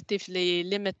still relatively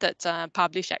limited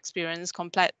published experience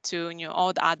compared to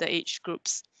all the other age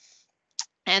groups.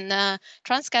 And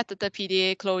transcatheter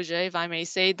PDA closure, if I may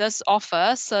say, does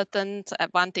offer certain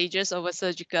advantages over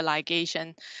surgical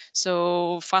ligation.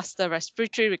 So faster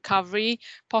respiratory recovery,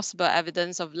 possible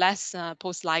evidence of less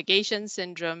post-ligation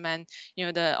syndrome, and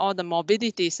all the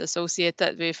morbidities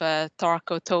associated with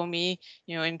thoracotomy,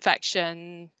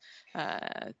 infection,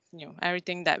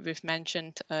 everything that we've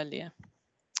mentioned earlier.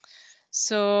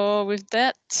 So with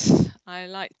that, I'd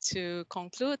like to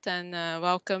conclude and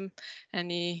welcome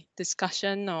any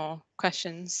discussion or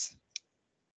questions.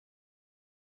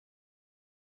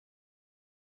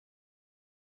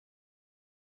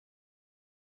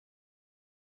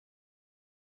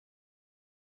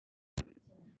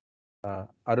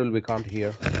 Arul, we can't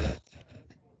hear.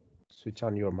 Switch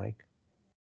on your mic.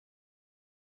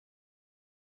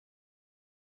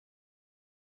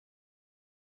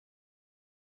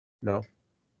 No.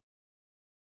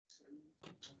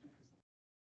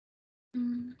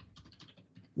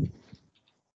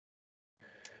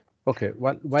 Okay,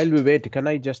 while we wait, can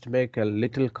I just make a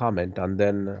little comment, and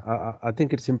then I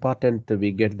think it's important that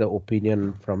we get the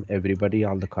opinion from everybody,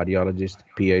 all the cardiologists,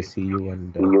 PICU,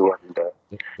 and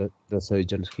the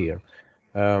surgeons here.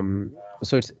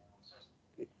 So it's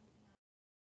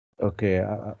okay.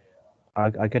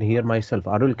 I can hear myself.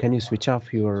 Arul, can you switch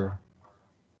off your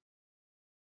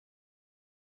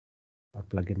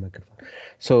plug-in microphone?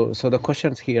 So the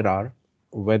questions here are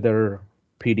whether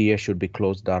PDA should be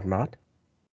closed or not,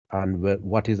 and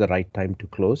what is the right time to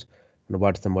close, and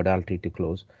what's the modality to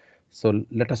close. So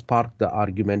let us park the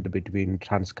argument between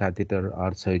transcatheter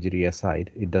or surgery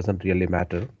aside. It doesn't really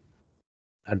matter,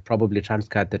 and probably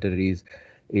transcatheter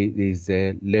is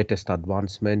a latest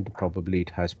advancement. Probably it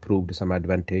has proved some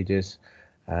advantages,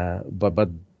 but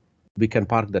we can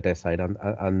park that aside.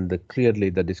 And clearly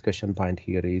the discussion point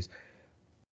here is,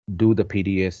 do the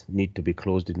PDAs need to be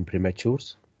closed in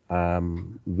prematures?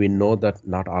 We know that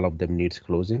not all of them needs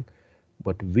closing,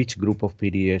 but which group of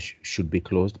PDAs should be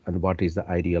closed, and what is the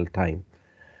ideal time?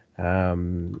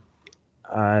 And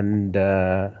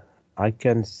I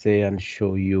can say and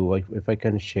show you, if I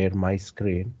can share my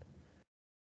screen.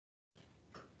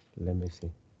 Let me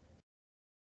see.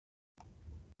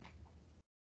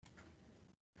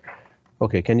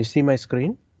 Okay, can you see my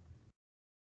screen?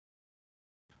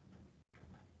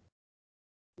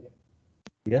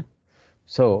 Yeah.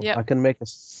 So I can make a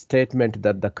statement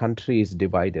that the country is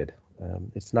divided.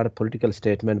 It's not a political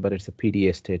statement, but it's a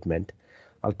PDA statement.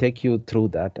 I'll take you through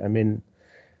that. I mean,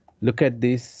 look at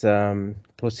these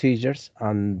procedures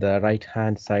on the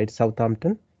right-hand side,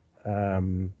 Southampton.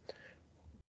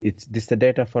 This the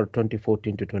data for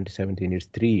 2014 to 2017 is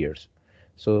 3 years.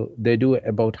 So they do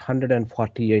about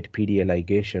 148 PDA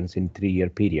ligations in 3-year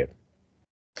period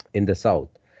in the South.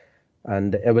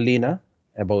 and Evelina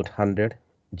about 100,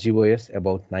 GOS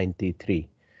about 93.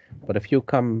 But if you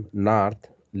come north,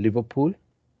 Liverpool,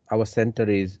 our center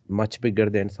is much bigger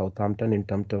than Southampton in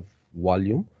terms of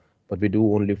volume, but we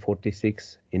do only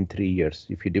 46 in 3 years.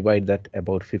 If you divide that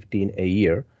about 15 a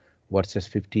year versus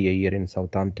 50 a year in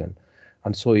Southampton,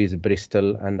 and so is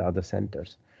Bristol and other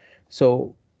centers.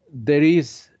 So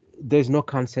there's no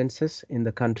consensus in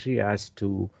the country as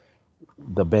to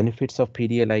the benefits of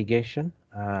PDA ligation,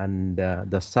 and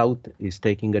the south is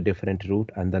taking a different route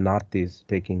and the north is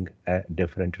taking a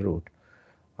different route.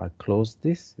 I'll close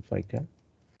this if I can.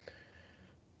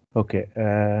 Okay.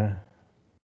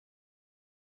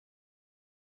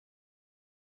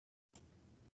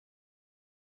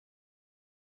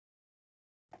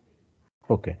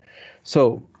 Okay.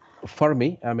 So for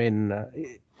me, I mean,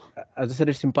 as I said,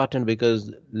 it's important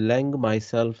because Leng,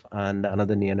 myself, and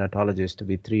another neonatologist,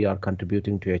 we three are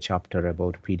contributing to a chapter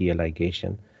about PDA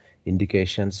ligation,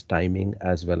 indications, timing,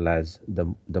 as well as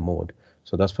the mode.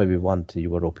 So that's why we want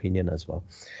your opinion as well.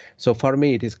 So for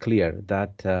me, it is clear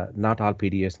that not all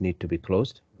PDAs need to be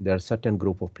closed. There are certain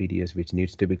group of PDAs which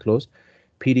needs to be closed.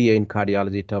 PDA in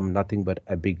cardiology term, nothing but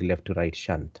a big left to right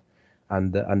shunt.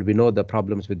 And we know the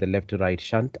problems with the left to right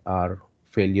shunt are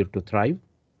failure to thrive,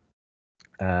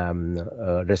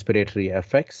 respiratory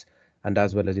effects, and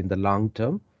as well as in the long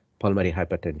term, pulmonary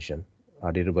hypertension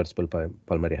or irreversible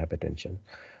pulmonary hypertension.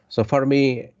 So for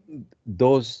me,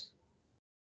 those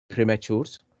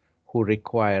prematures who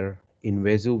require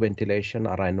invasive ventilation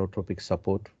or inotropic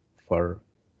support for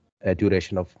a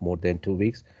duration of more than 2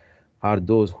 weeks are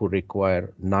those who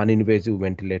require non-invasive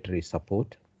ventilatory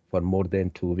support for more than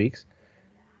 2 weeks,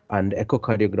 and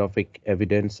echocardiographic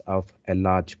evidence of a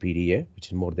large PDA, which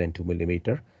is more than 2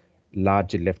 millimeter,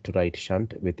 large left to right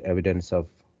shunt with evidence of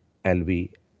LV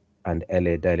and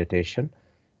LA dilatation.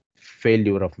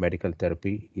 Failure of medical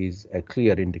therapy is a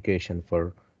clear indication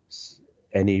for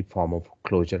any form of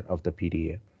closure of the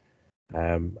PDA.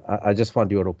 I just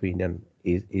want your opinion.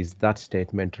 Is that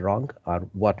statement wrong, or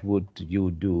what would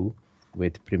you do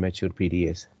with premature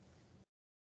PDAs?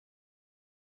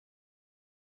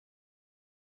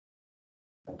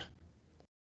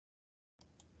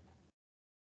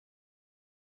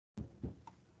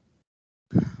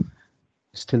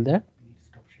 Still there?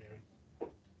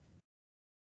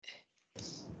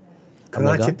 Can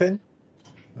I chip in?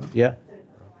 Yeah.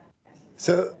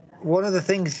 So one of the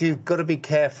things you've got to be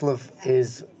careful of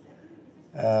is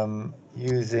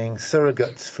using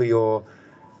surrogates for your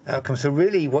outcome. So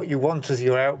really what you want as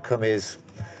your outcome is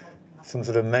some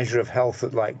sort of measure of health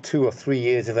at like 2 or 3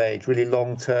 years of age, really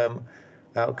long-term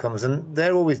outcomes. And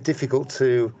they're always difficult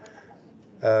to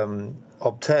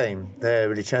obtain. They're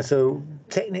really challenging. So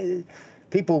technically,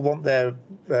 people want their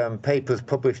papers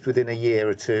published within a year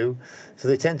or two. So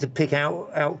they tend to pick out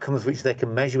outcomes which they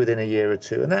can measure within a year or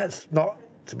two. And that's not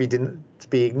to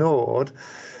be ignored.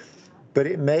 But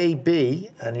it may be,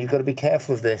 and you've got to be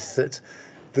careful of this, that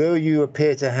though you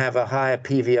appear to have a higher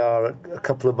PVR at a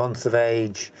couple of months of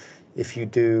age, if you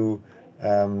don't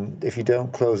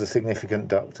close a significant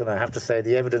duct, and I have to say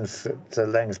the evidence that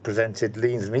Leng's presented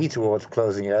leans me towards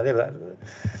closing earlier,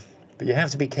 but you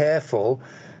have to be careful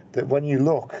that when you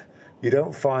look, you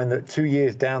don't find that 2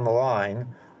 years down the line,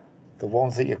 the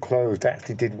ones that you closed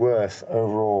actually did worse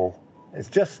overall. It's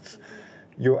just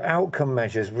your outcome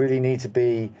measures really need to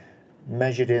be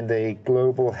measured in the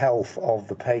global health of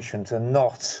the patient and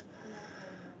not.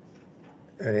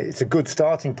 It's a good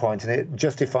starting point and it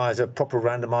justifies a proper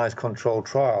randomized controlled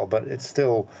trial, but it's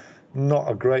still not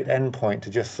a great endpoint to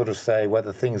just sort of say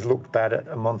whether things looked bad at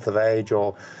a month of age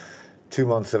or 2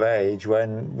 months of age,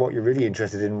 when what you're really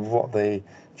interested in what the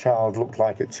child looked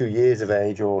like at 2 years of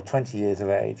age or 20 years of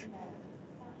age.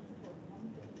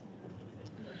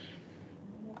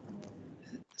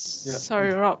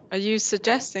 Sorry, Rob, are you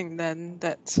suggesting then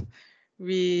that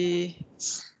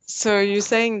so you're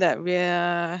saying that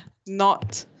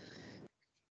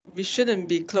we shouldn't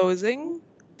be closing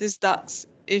these ducts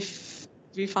if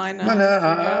we find a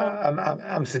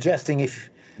I'm suggesting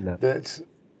that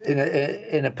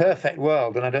in a perfect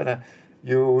world, and I don't know,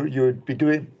 you would be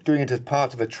doing it as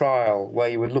part of a trial where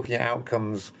you were looking at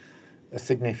outcomes a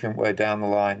significant way down the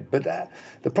line. But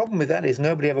the problem with that is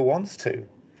nobody ever wants to.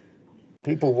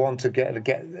 People want to get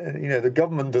the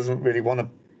government doesn't really want to.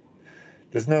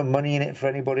 There's no money in it for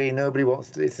anybody. Nobody wants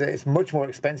to. It's much more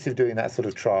expensive doing that sort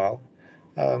of trial.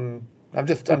 I'm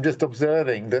just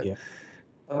observing that. Yeah.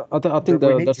 I think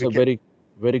that's a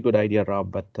very good idea,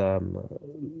 Rob. But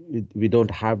we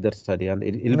don't have that study, and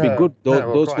it'll be good.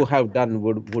 Those who have done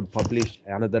would publish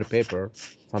another paper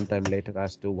sometime later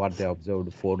as to what they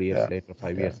observed 4 years later,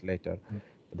 5 years later.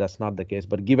 That's not the case.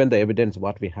 But given the evidence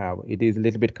what we have, it is a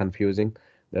little bit confusing.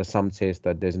 There's some says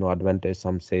that there's no advantage.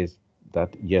 Some says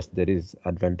that yes, there is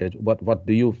advantage. What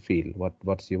do you feel?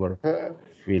 What's your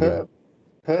feeling?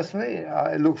 Personally,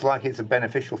 it looks like it's a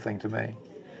beneficial thing to me.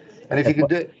 And if you can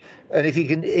do it, and if you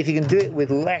can do it with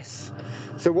less.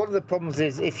 So one of the problems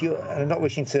is if you, I'm not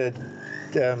wishing to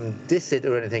diss it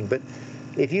or anything, but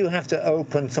if you have to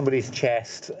open somebody's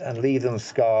chest and leave them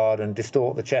scarred and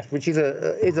distort the chest, which is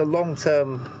a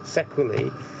long-term sequelae,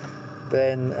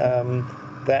 then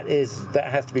that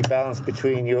has to be balanced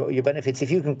between your benefits.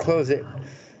 If you can close it,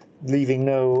 leaving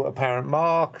no apparent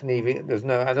mark,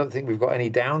 I don't think we've got any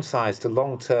downsides to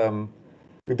long-term.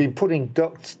 We've been putting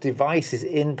duct devices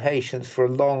in patients for a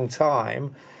long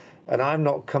time, and I've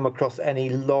not come across any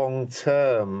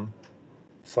long-term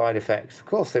side effects. Of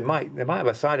course, they might have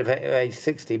a side effect at age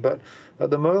 60, but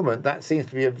at the moment that seems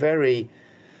to be a very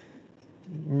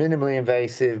minimally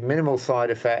invasive, minimal side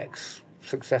effects,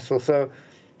 successful. So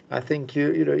I think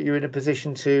you're in a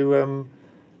position to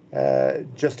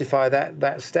justify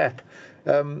that step.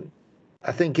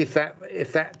 I think if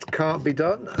that can't be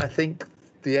done, I think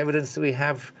the evidence that we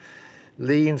have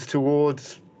leans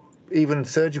towards even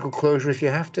surgical closure if you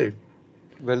have to.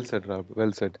 Well said, Rob.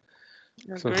 Well said.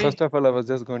 So Agree. first of all, I was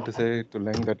just going to say to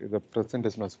Leng that the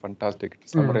presentation was fantastic. It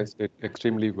summarized it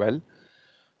extremely well.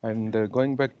 And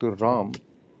going back to Ram,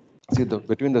 see,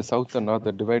 between the South and North,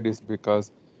 the divide is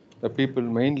because the people,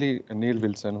 mainly Neil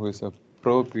Wilson, who is a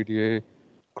pro-PDA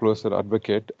closure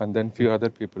advocate, and then few other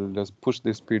people just push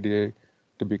this PDA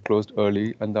to be closed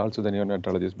early, and also the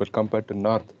neonatologists. But compared to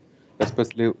North,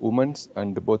 especially women's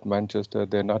and both Manchester,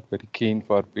 they're not very keen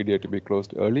for PDA to be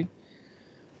closed early.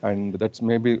 And that's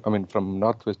maybe, I mean, from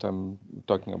Northwest I'm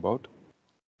talking about.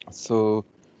 So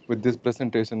with this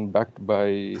presentation backed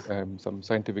by some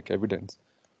scientific evidence,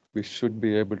 we should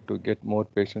be able to get more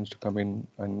patients to come in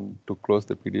and to close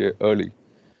the PDA early.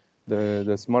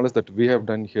 The smallest that we have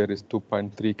done here is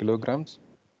 2.3 kilograms.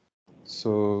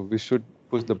 So we should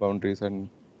push the boundaries and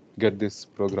get this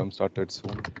program started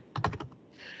soon.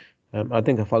 I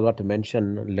think I forgot to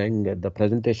mention, Leng, the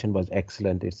presentation was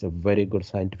excellent. It's a very good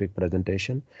scientific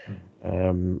presentation.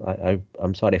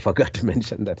 I'm sorry I forgot to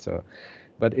mention that, so,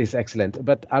 but it's excellent.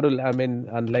 But Arul, I mean,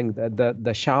 and Leng,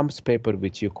 the Shams paper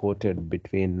which you quoted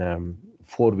between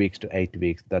 4 weeks to 8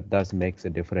 weeks, that does makes a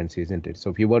difference, isn't it? So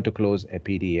if you were to close a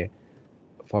PDA,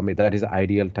 for me, that is the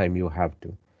ideal time you have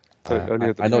to.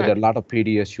 I know there are a lot of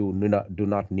PDAs who do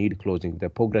not need closing. They're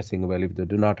progressing well if they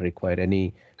do not require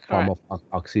any form of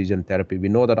oxygen therapy. We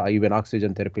know that even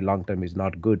oxygen therapy long term is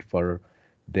not good for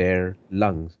their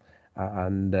lungs.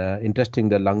 And interesting,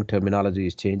 the lung terminology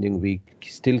is changing. We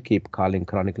still keep calling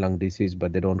chronic lung disease,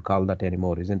 but they don't call that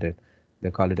anymore, isn't it?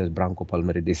 They call it as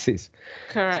bronchopulmonary disease.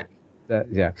 Correct.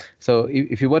 Yeah. So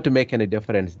if you were to make any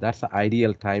difference, that's the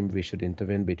ideal time we should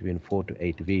intervene, between 4 to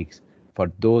 8 weeks, for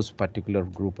those particular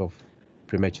group of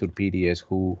premature PDAs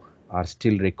who are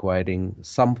still requiring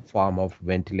some form of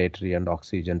ventilatory and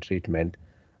oxygen treatment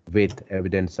with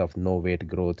evidence of no weight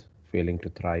growth, failing to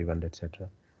thrive, and etc.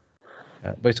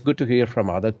 But it's good to hear from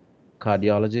other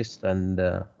cardiologists and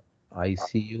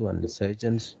ICU and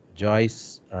surgeons,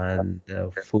 Joyce and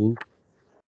Fu.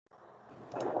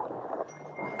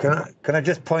 Can I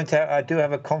just point out I do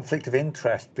have a conflict of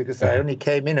interest because I only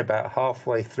came in about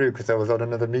halfway through because I was on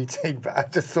another meeting, but I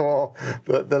just saw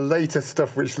the later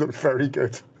stuff which looked very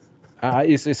good.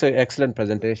 It's an excellent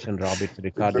presentation, Rob. It's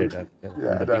recorded from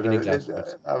the beginning. It's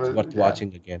worth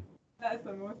watching again. That's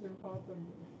the most important.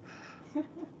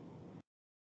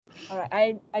 All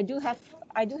right, I do have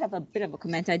a bit of a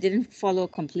comment. I didn't follow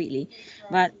completely,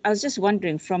 but I was just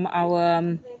wondering from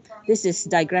our this is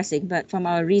digressing, but from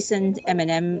our recent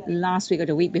M&M last week or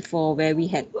the week before, where we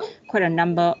had quite a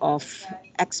number of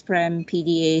ex-prem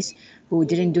PDAs who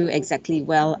didn't do exactly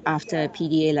well after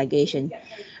PDA ligation.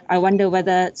 I wonder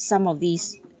whether some of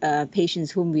these patients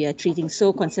whom we are treating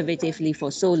so conservatively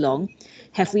for so long,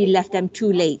 have we left them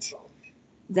too late?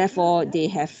 Therefore, they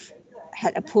have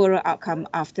had a poorer outcome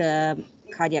after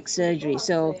cardiac surgery.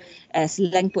 So as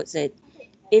Leng puts it,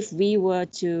 if we were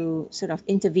to sort of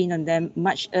intervene on them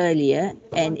much earlier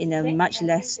and in a much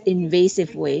less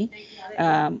invasive way,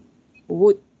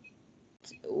 would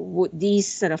these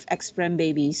sort of ex-prem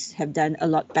babies have done a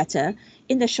lot better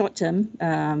in the short term?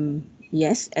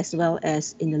 Yes, as well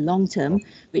as in the long term,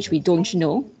 which we don't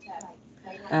know.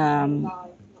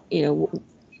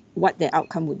 What the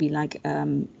outcome would be like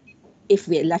if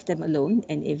we had left them alone,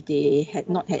 and if they had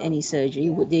not had any surgery,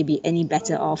 would they be any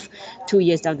better off 2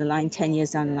 years down the line, 10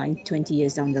 years down the line, 20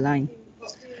 years down the line?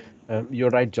 You're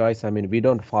right, Joyce. I mean, we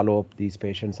don't follow up these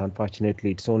patients.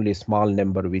 Unfortunately, it's only a small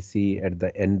number we see at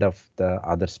the end of the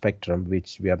other spectrum,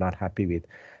 which we are not happy with.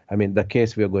 I mean, the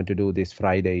case we are going to do this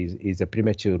Friday is a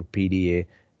premature PDA,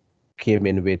 came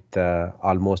in with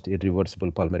almost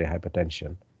irreversible pulmonary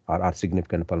hypertension or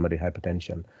significant pulmonary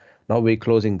hypertension. Now we're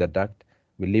closing the duct.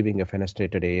 We're leaving a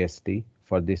fenestrated ASD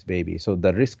for this baby. So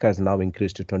the risk has now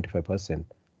increased to 25%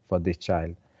 for this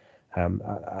child. And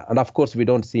of course, we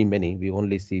don't see many. We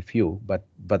only see few. But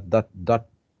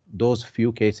those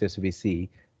few cases we see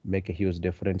make a huge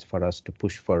difference for us to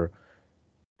push for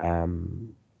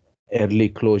early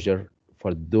closure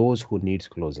for those who needs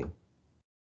closing.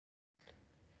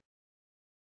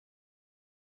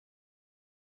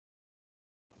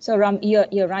 So Ram,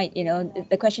 you're right. You know,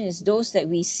 the question is those that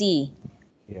we see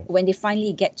when they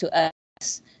finally get to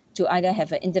us to either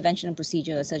have an interventional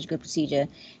procedure or surgical procedure,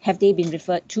 have they been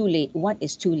referred too late? What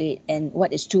is too late and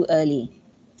what is too early?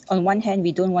 On one hand,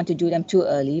 we don't want to do them too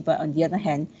early, but on the other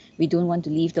hand, we don't want to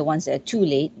leave the ones that are too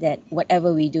late, that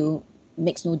whatever we do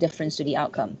makes no difference to the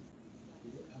outcome.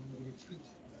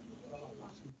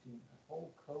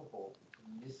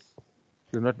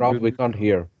 You're not, Rob, we can't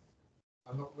hear.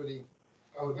 I'm not really.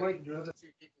 I was waiting for other two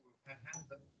people who've had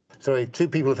hands up. Sorry, two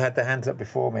people have had their hands up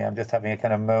before me. I'm just having a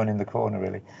kind of moan in the corner,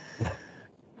 really.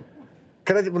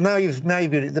 Well, now you've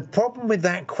the problem with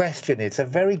that question. It's a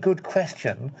very good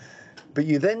question, but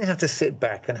you then have to sit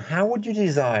back and how would you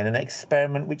design an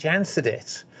experiment which answered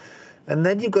it? And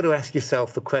then you've got to ask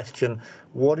yourself the question: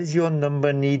 what is your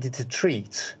number needed to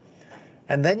treat?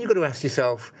 And then you've got to ask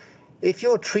yourself, if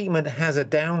your treatment has a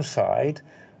downside,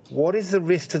 what is the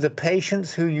risk to the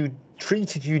patients who you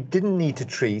treated you didn't need to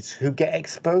treat, who get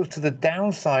exposed to the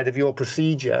downside of your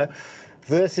procedure,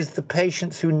 versus the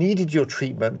patients who needed your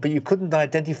treatment, but you couldn't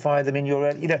identify them in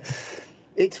your,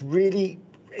 it's very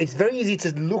easy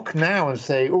to look now and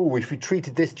say, oh, if we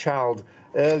treated this child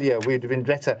earlier, we'd have been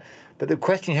better. But the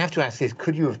question you have to ask is,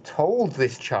 could you have told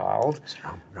this child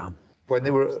when they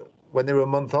were a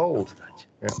month old?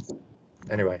 Yeah.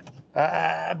 Anyway,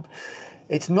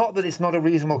 it's not that it's not a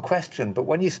reasonable question, but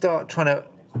when you start trying to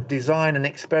design an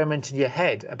experiment in your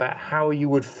head about how you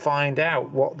would find out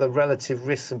what the relative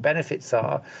risks and benefits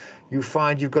are, you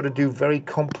find you've got to do very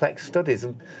complex studies.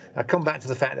 And I come back to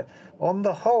the fact that on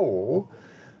the whole,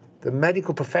 the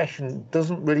medical profession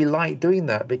doesn't really like doing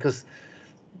that because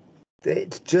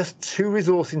it's just too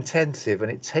resource intensive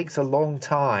and it takes a long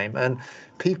time, and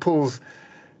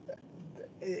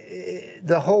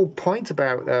the whole point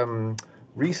about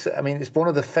research, I mean, it's one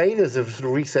of the failures of sort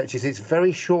of research is it's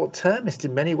very short-termist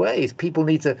in many ways. People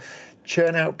need to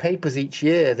churn out papers each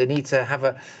year. They need to have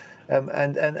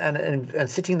and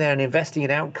sitting there and investing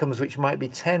in outcomes which might be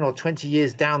 10 or 20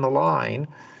 years down the line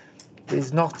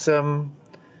is not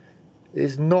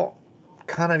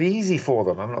kind of easy for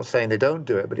them. I'm not saying they don't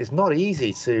do it, but it's not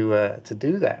easy to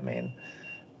do that. I mean,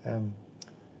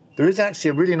 there is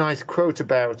actually a really nice quote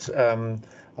about,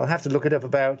 I'll have to look it up,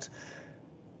 about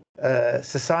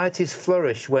societies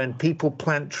flourish when people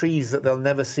plant trees that they'll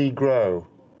never see grow,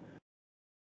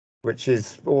 which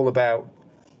is all about,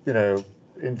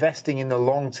 investing in the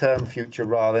long-term future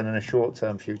rather than a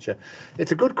short-term future.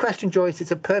 It's a good question, Joyce.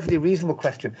 It's a perfectly reasonable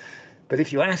question. But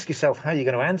if you ask yourself how you're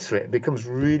going to answer it, it becomes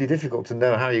really difficult to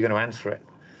know how you're going to answer it.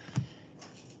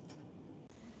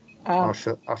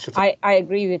 I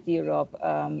agree with you, Rob.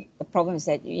 The problem is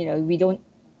that,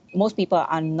 most people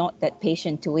are not that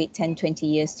patient to wait 10, 20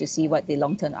 years to see what the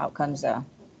long-term outcomes are.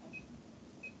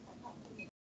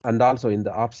 And also, in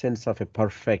the absence of a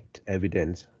perfect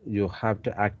evidence, you have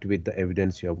to act with the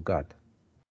evidence you have got.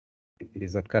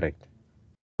 Is that correct?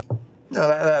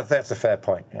 No, that's a fair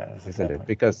point. Yeah, isn't it?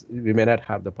 Because we may not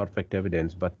have the perfect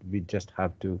evidence, but we just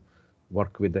have to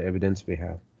work with the evidence we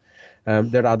have.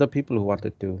 There are other people who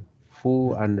wanted to,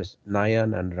 Fu and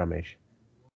Nayan and Ramesh.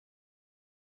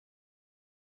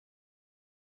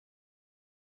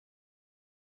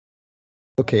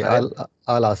 Okay,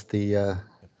 I'll ask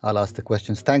the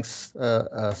questions. Thanks,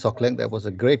 Sok Leng. That was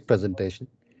a great presentation,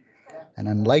 an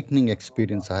enlightening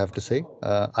experience, I have to say.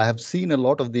 I have seen a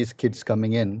lot of these kids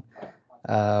coming in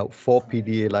for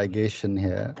PDA ligation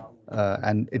here,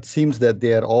 and it seems that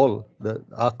they are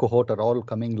our cohort are all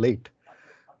coming late.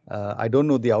 I don't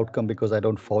know the outcome because I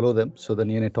don't follow them, so the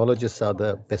neonatologists are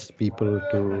the best people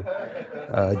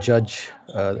to judge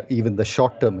even the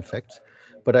short-term effects.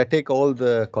 But I take all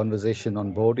the conversation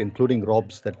on board, including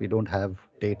Rob's, that we don't have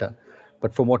data.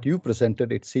 But from what you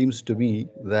presented, it seems to me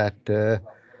that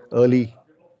early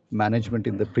management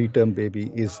in the preterm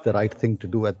baby is the right thing to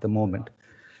do at the moment.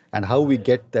 And how we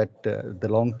get that the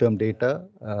long-term data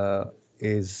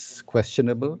is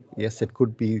questionable. Yes, it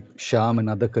could be Sham and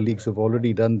other colleagues who've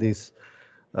already done this.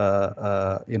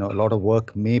 A lot of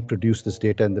work may produce this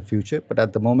data in the future, but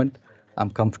at the moment, I'm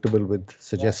comfortable with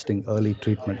suggesting early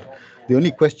treatment. The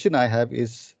only question I have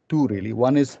is two, really.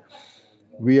 One is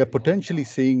we are potentially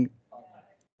seeing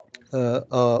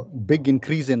a big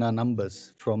increase in our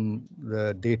numbers from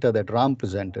the data that Ram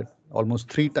presented,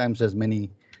 almost 3 times as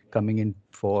many coming in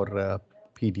for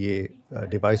PDA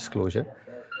device closure,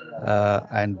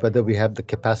 and whether we have the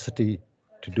capacity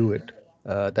to do it.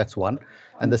 That's one.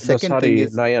 And the second thing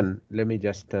is, Nayan, let me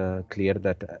just clear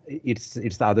that it's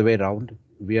the other way around.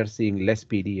 We are seeing less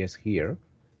PDS here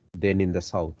than in the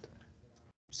south.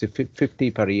 So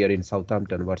 50 per year in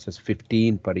Southampton versus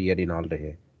 15 per year in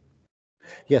Aldehe.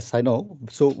 yes, I know.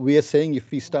 So we are saying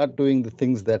if we start doing the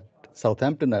things that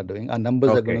Southampton are doing, our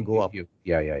numbers are going to go up. Yeah.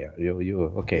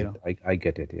 You okay? You know? I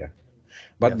get it. Yeah,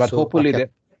 but so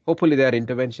hopefully there are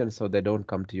interventions so they don't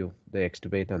come to you. They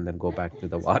extubate and then go back to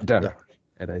the water. Yeah.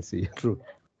 And I see. True.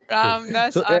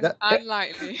 That's So,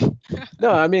 unlikely.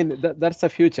 No, I mean that's the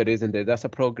future, isn't it? That's a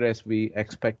progress. We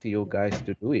expect you guys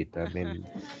to do it. I mean,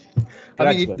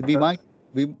 we might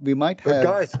But have.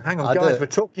 guys, hang on, guys. We're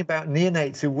talking about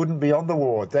neonates who wouldn't be on the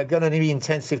ward. They're going to be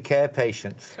intensive care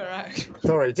patients. Correct.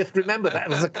 Sorry, just remember that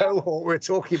was a cohort we're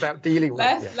talking about dealing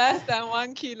with. Less than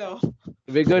 1 kilo.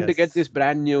 We're going to get this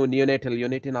brand new neonatal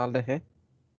unit in Aldehe,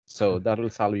 so that will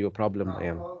solve your problem.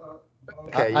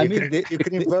 Okay,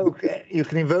 you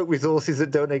can invoke resources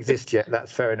that don't exist yet.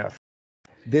 That's fair enough.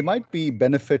 There might be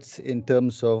benefits in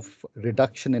terms of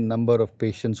reduction in number of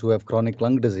patients who have chronic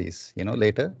lung disease,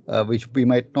 later, which we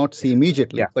might not see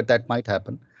immediately, but that might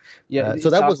happen. Yeah. So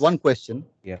that was one question.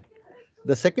 Yeah.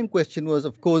 The second question was,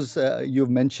 of course, you've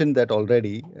mentioned that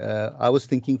already. I was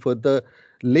thinking for the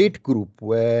late group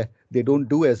where they don't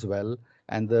do as well,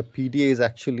 and the PDA is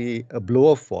actually a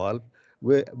blow-off valve,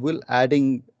 will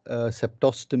adding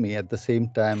septostomy at the same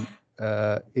time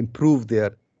improve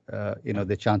their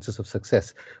their chances of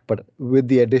success, but with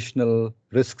the additional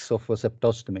risks of a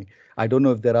septostomy. I don't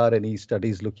know if there are any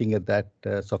studies looking at that,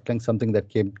 Sokleng, something that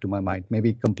came to my mind,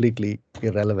 maybe completely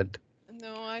irrelevant.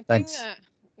 No, I Thanks. think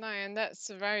and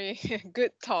that's a very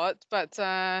good thought, but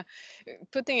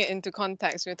putting it into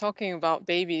context, we're talking about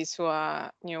babies who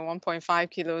are 1.5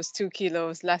 kilos, 2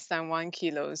 kilos, less than 1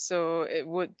 kilo, so it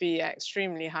would be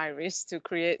extremely high risk to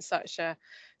create such a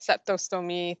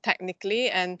septostomy technically.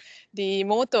 And the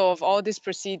motto of all these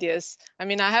procedures, I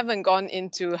mean, I haven't gone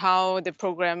into how the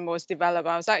program was developed.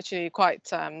 I was actually quite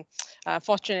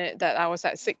fortunate that I was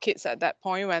at Sick Kids at that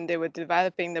point when they were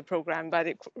developing the program, but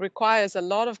it requires a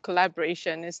lot of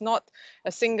collaboration. It's not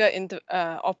a single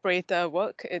operator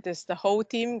work. It is the whole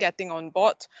team getting on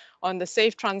board on the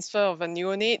safe transfer of a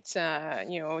neonate.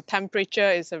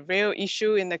 Temperature is a real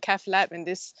issue in the cath lab in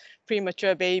this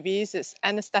premature babies. It's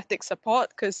anesthetic support,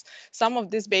 because some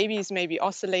of these babies may be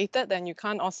oscillated and you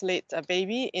can't oscillate a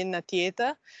baby in a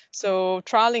theater. So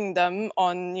trialing them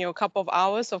on a couple of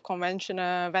hours of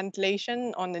conventional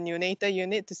ventilation on the neonatal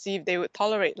unit to see if they would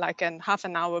tolerate like a half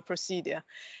an hour procedure.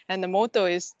 And the motto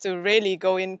is to really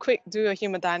go in quick, do a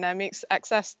hemodynamics,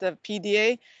 access the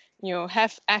PDA,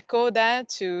 have echo there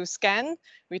to scan.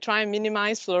 We try and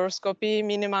minimize fluoroscopy,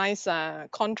 minimize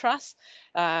contrast.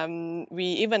 We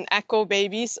even echo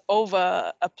babies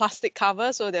over a plastic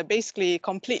cover, so they're basically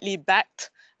completely backed,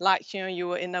 like you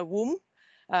were in a womb,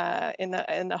 in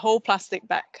a whole plastic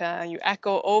bag. You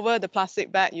echo over the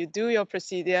plastic bag, you do your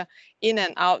procedure in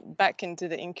and out back into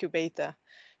the incubator.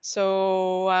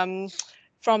 So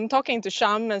from talking to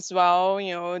Sham as well,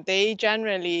 they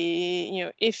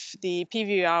generally, if the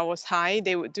PVR was high,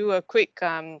 they would do a quick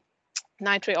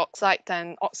nitric oxide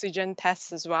and oxygen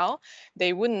tests as well.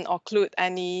 They wouldn't occlude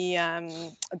any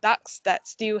ducts that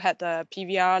still had a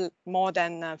PVR more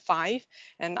than 5.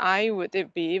 And I would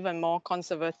be even more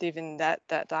conservative in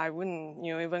that I wouldn't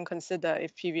even consider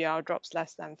if PVR drops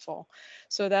less than 4.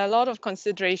 So there are a lot of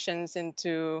considerations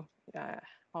into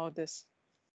all this.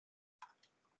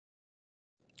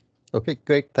 Okay,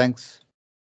 great, thanks.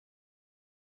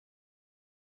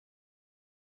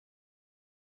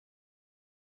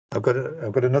 I've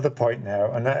got another point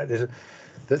now, and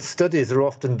that studies are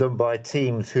often done by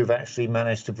teams who've actually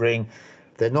managed to bring.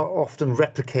 They're not often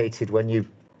replicated when you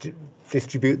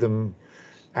distribute them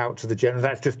out to the general.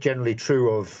 That's just generally true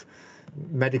of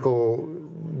medical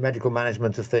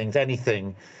management of things.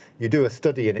 Anything, you do a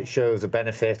study and it shows a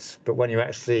benefit, but when you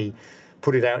actually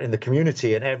put it out in the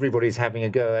community and everybody's having a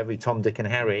go, every Tom, Dick, and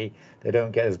Harry, they don't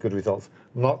get as good results.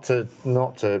 Not to,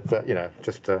 but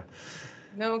just to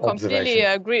No, completely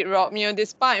agreed, Rob.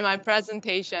 Despite my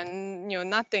presentation,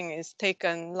 nothing is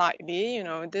taken lightly.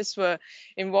 This will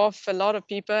involve a lot of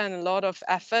people and a lot of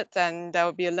effort, and there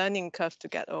will be a learning curve to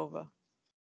get over.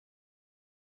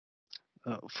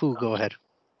 Fu, go ahead.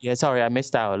 Yeah, sorry, I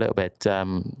missed out a little bit.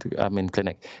 I'm in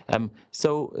clinic.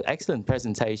 So excellent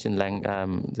presentation, Leng.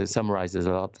 That summarizes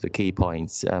a lot of the key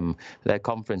points. The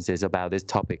conferences about this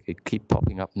topic, it keep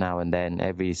popping up now and then,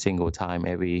 every single time,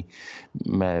 any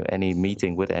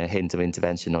meeting with a hint of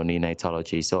intervention on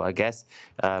neonatology. So I guess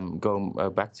going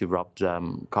back to Rob's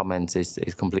comments is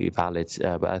completely valid.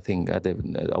 But I think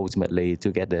ultimately to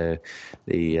get the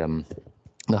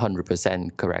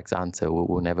 100% correct answer,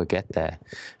 we'll never get there.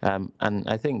 And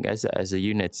I think as a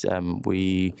unit,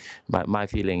 my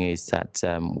feeling is that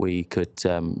we could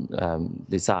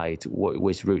decide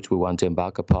which route we want to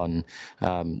embark upon,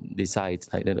 decide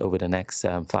over the next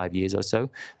 5 years or so.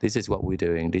 This is what we're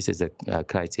doing. This is a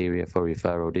criteria for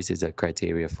referral. This is a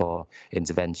criteria for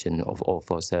intervention or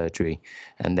for surgery.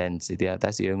 And then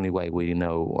that's the only way we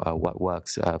know what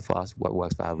works for us, what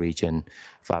works for our region,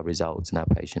 for our results and our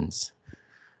patients.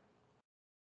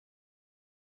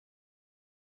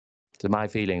 So my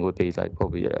feeling would be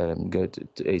probably good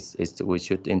is we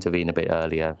should intervene a bit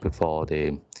earlier before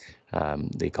the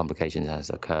complications has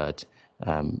occurred,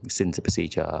 since the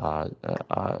procedure are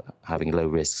having low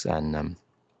risks and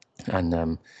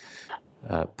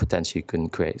potentially can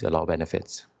create a lot of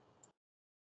benefits.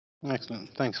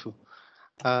 Excellent, thanks, Fu.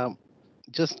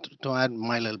 Just to add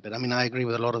my little bit, I agree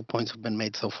with a lot of the points that have been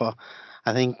made so far.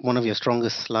 I think one of your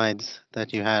strongest slides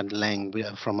that you had,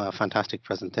 Leng, from a fantastic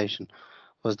presentation,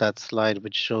 was that slide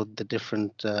which showed the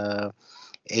different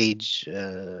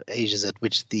ages at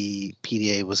which the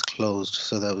PDA was closed.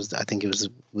 So that was, I think it was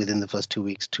within the first 2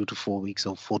 weeks, 2 to 4 weeks,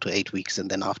 or 4 to 8 weeks, and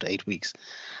then after 8 weeks.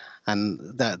 And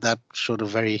that showed a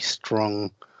very strong,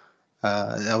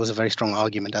 that was a very strong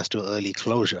argument as to early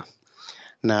closure.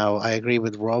 Now, I agree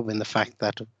with Rob in the fact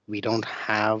that we don't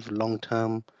have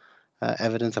long-term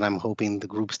evidence, and I'm hoping the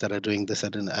groups that are doing this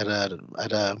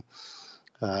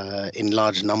in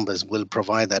large numbers will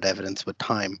provide that evidence with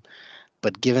time.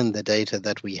 But given the data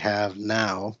that we have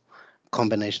now,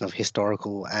 combination of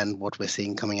historical and what we're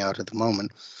seeing coming out at the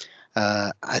moment,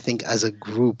 I think as a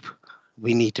group,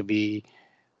 we need to be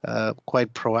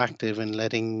quite proactive in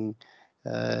letting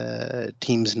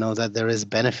teams know that there is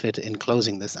benefit in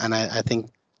closing this. And I think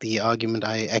the argument,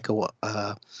 I echo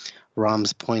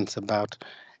Ram's points about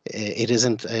it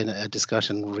isn't a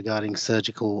discussion regarding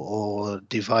surgical or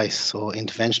device or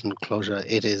interventional closure.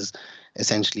 It is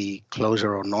essentially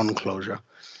closure or non-closure,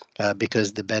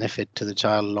 because the benefit to the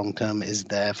child long-term is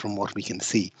there from what we can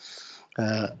see.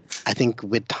 I think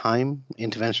with time,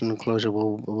 interventional closure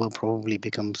will probably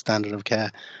become standard of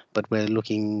care, but we're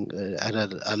looking at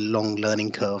a long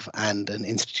learning curve and an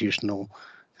institutional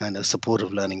kind of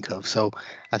supportive learning curve. So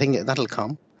I think that'll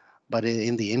come. But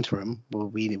in the interim,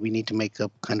 we need to make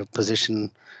a kind of position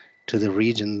to the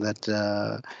region that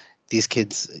these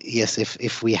kids, yes,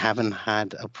 if we haven't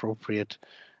had appropriate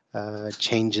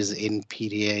changes in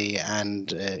PDA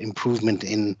and improvement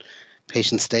in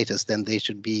patient status, then they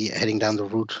should be heading down the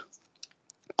route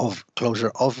of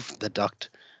closure of the duct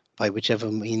by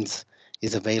whichever means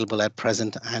is available at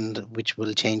present and which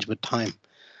will change with time.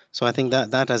 So I think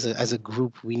that as a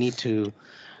group, we need to,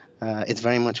 it's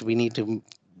very much we need to,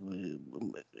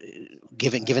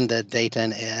 given the data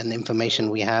and information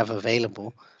we have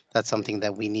available, that's something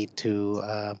that we need to,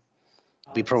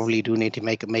 we probably do need to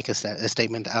make a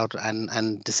statement out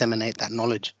and disseminate that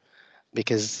knowledge,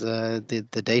 because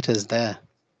the data is there.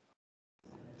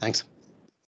 Thanks.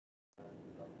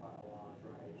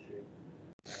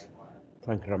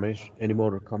 Thank you, Ramesh. Any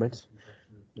more comments?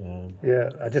 Yeah,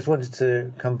 I just wanted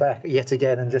to come back yet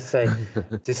again and just say,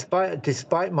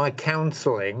 despite my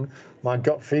counselling, my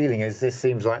gut feeling is this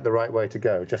seems like the right way to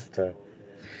go.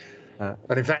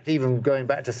 And in fact, even going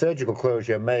back to surgical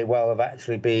closure may well have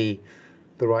actually be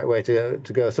the right way to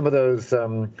go. Some of those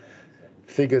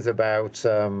figures about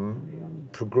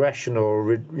progression or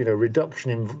reduction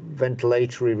in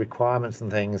ventilatory requirements and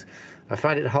things, I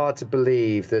find it hard to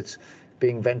believe that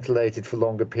being ventilated for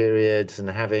longer periods and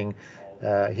having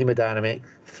hemodynamic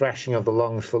thrashing of the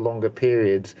lungs for longer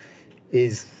periods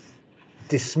is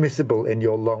dismissible in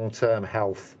your long-term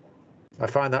health. I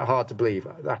find that hard to believe.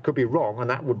 That could be wrong, and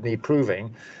that would need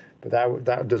proving, but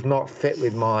that does not fit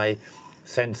with my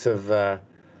sense of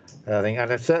thing.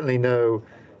 And I certainly know,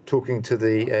 talking to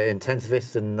the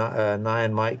intensivists, and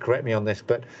Nyan might correct me on this,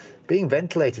 but being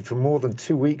ventilated for more than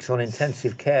 2 weeks on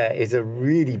intensive care is a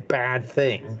really bad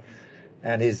thing,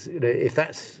 and it's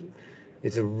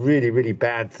a really, really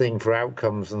bad thing for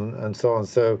outcomes and so on.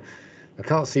 So I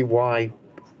can't see why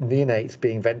neonates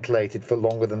being ventilated for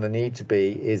longer than they need to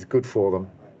be is good for them.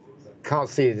 Can't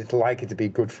see it likely to be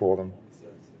good for them.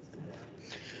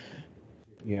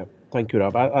 Yeah, thank you,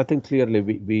 Rob. I think clearly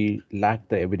we lack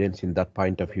the evidence in that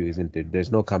point of view, isn't it?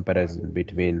 There's no comparison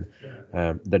between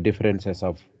the differences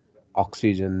of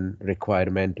oxygen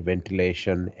requirement,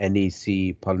 ventilation,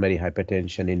 NEC, pulmonary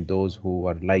hypertension in those who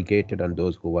were ligated and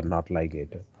those who were not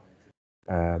ligated.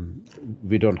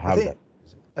 We don't have that.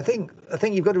 I think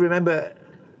you've got to remember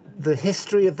the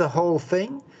history of the whole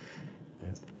thing. Yeah.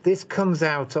 This comes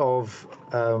out of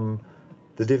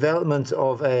the development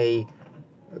of a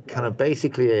kind of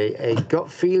basically a gut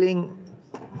feeling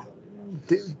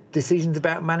decisions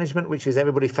about management, which is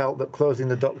everybody felt that closing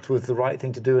the duct was the right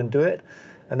thing to do and do it.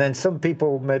 And then some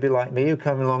people, maybe like me, who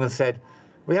come along and said,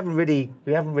 we haven't really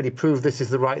proved this is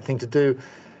the right thing to do.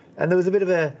 And there was a bit of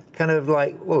a kind of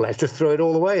like, well, let's just throw it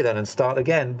all away then and start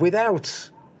again without,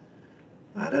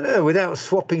 I don't know, without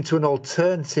swapping to an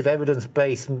alternative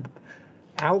evidence-based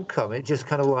outcome. It just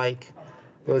kind of like,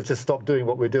 well, let's just stop doing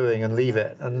what we're doing and leave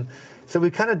it. And so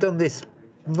we've kind of done this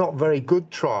not very good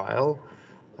trial.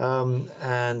 We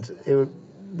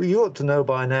ought to know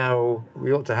by now,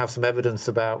 we ought to have some evidence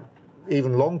about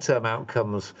even long-term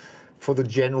outcomes for the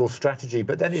general strategy.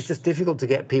 But then it's just difficult to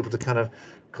get people to kind of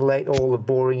collate all the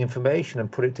boring information and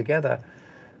put it together.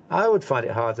 I would find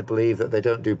it hard to believe that they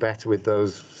don't do better with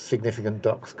those significant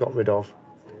ducts got rid of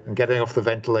and getting off the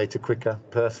ventilator quicker,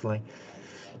 personally.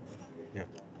 Yeah.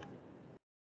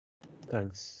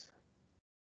 Thanks.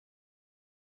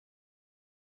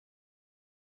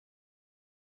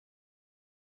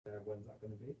 When's that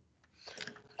going to be?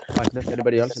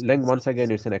 Anybody else? Leng, once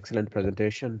again, it's an excellent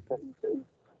presentation.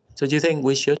 So do you think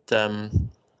we should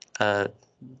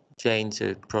change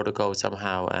the protocol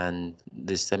somehow and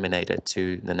disseminate it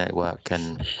to the network?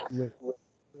 And there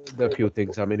are a few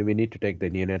things. I mean, we need to take the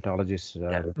neonatologists'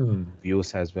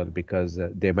 views as well, because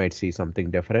they might see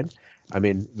something different. I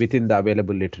mean, within the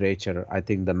available literature, I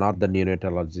think the northern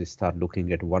neonatologists are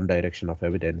looking at one direction of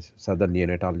evidence, southern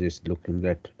neonatologists looking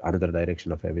at another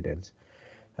direction of evidence.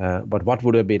 But what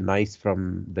would have been nice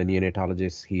from the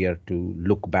neonatologists here to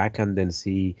look back and then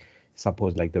see,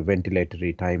 suppose like the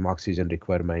ventilatory time, oxygen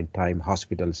requirement time,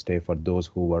 hospital stay for those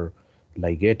who were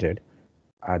ligated,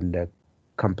 and a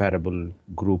comparable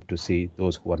group to see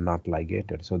those who are not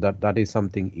ligated. So that is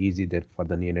something easy that for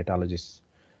the neonatologists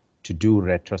to do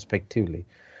retrospectively.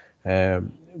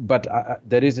 But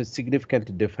there is a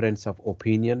significant difference of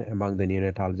opinion among the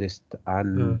neonatologists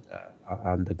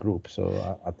and the group.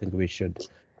 So I think we should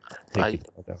take it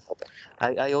further.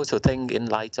 I also think in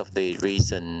light of the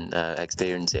recent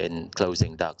experience in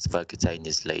closing ducts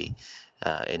percutaneously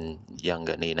in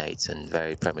younger neonates and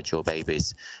very premature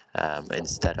babies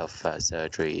instead of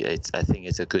surgery, I think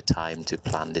it's a good time to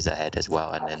plan this ahead as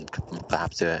well, and then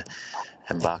perhaps to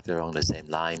embark along the same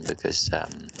line, because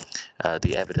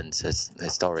the evidence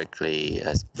historically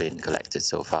has been collected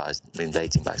so far has been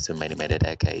dating back to many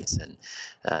decades, and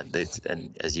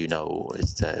as you know,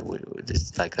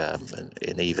 it's like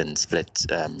an even split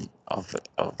of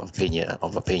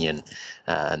opinion,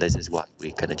 and this is what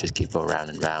we kind of just keep going round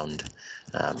and round,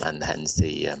 and hence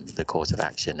the course of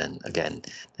action. And again,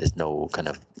 there's no kind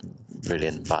of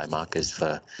brilliant biomarkers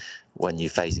for when you're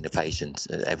facing the patient.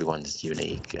 Everyone's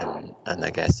unique, and I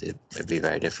guess it'd be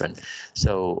very different.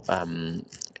 So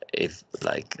if,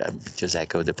 like, just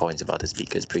echo the points of other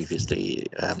speakers previously,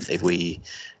 if we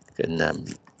can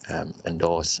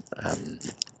endorse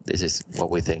this is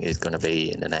what we think is going to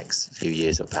be in the next few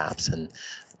years or perhaps, and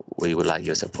we would like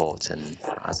your support and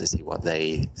as to see what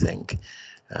they think,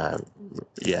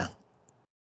 yeah,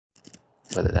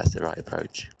 whether that's the right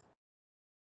approach.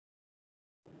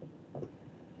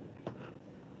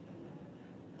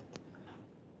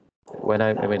 When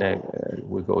I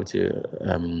we go to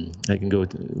I can go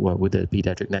to with the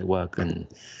pediatric network and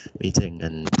meeting,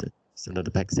 and some of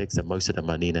the PEC6, and most of them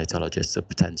are neonatologists. So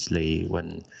potentially,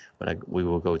 when we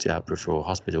will go to our peripheral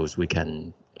hospitals, we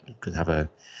can have a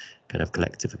kind of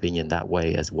collective opinion that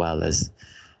way, as well as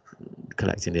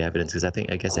collecting the evidence. Because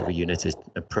I guess every unit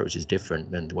approach is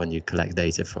different, and when you collect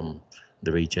data from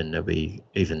the region, it'll be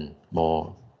even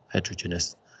more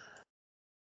heterogeneous.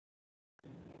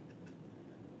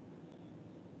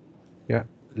 Yeah,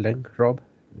 Leng, Rob?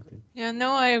 Yeah,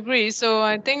 no, I agree. So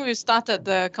I think we started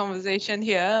the conversation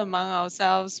here among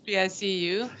ourselves,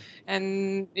 PICU.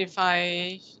 And if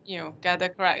I, gather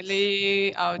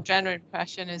correctly, our general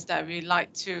impression is that we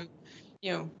like to,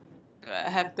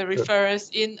 have the referrers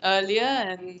in earlier,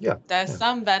 and there's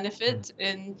some benefit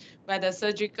in whether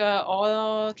surgical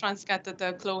or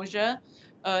transcatheter closure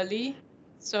early.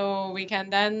 So we can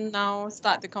then now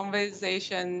start the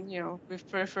conversation, with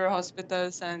peripheral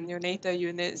hospitals and neonatal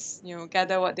units,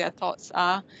 gather what their thoughts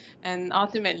are. And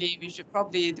ultimately, we should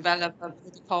probably develop a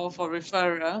protocol for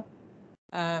referral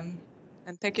and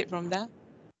take it from there.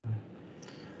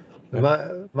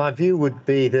 My view would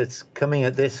be that coming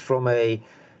at this from a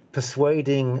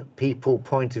persuading people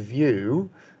point of view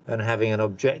and having an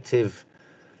objective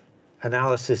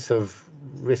analysis of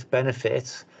risk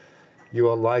benefits, you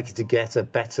are likely to get a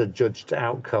better judged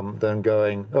outcome than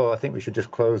going, oh, I think we should just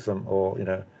close them, or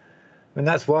and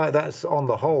that's on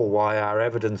the whole why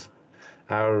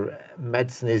our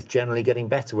medicine is generally getting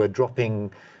better. We're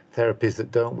dropping therapies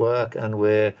that don't work, and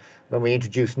when we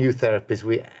introduce new therapies,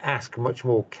 we ask much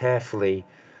more carefully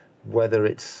whether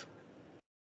it's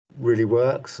really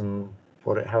works and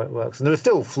how it works. And there are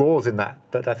still flaws in that,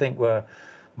 but I think we're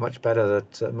much better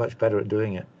at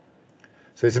doing it.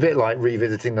 So it's a bit like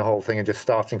revisiting the whole thing and just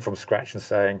starting from scratch and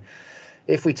saying,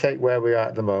 if we take where we are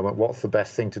at the moment, what's the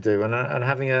best thing to do, and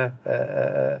having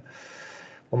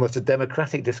almost a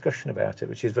democratic discussion about it,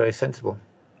 which is very sensible.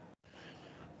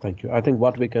 Thank you. I think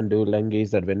what we can do, Leng,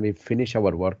 is that when we finish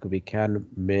our work, we can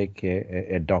make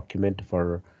a document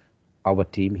for our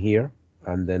team here,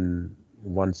 and then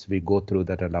once we go through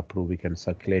that and approve, we can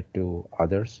circulate to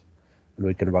others, and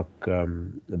we can work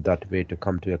that way to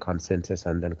come to a consensus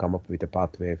and then come up with a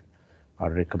pathway,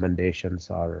 our recommendations,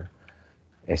 our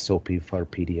SOP for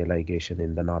PDA ligation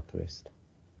in the Northwest.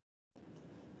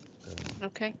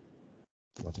 Okay.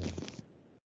 Whatever.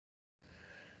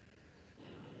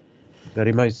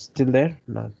 Garima is still there?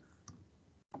 No.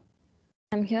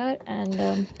 I'm here,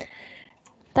 and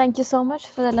thank you so much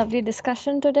for the lovely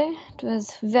discussion today. It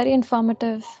was very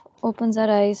informative, opens our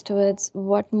eyes towards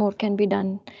what more can be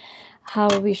done,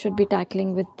 how we should be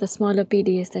tackling with the smaller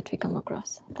PDAs that we come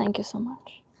across. Thank you so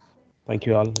much. Thank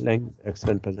you all, Leng.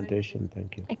 Excellent presentation.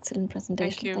 Thank you. Excellent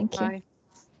presentation. Thank you. Thank you. Bye.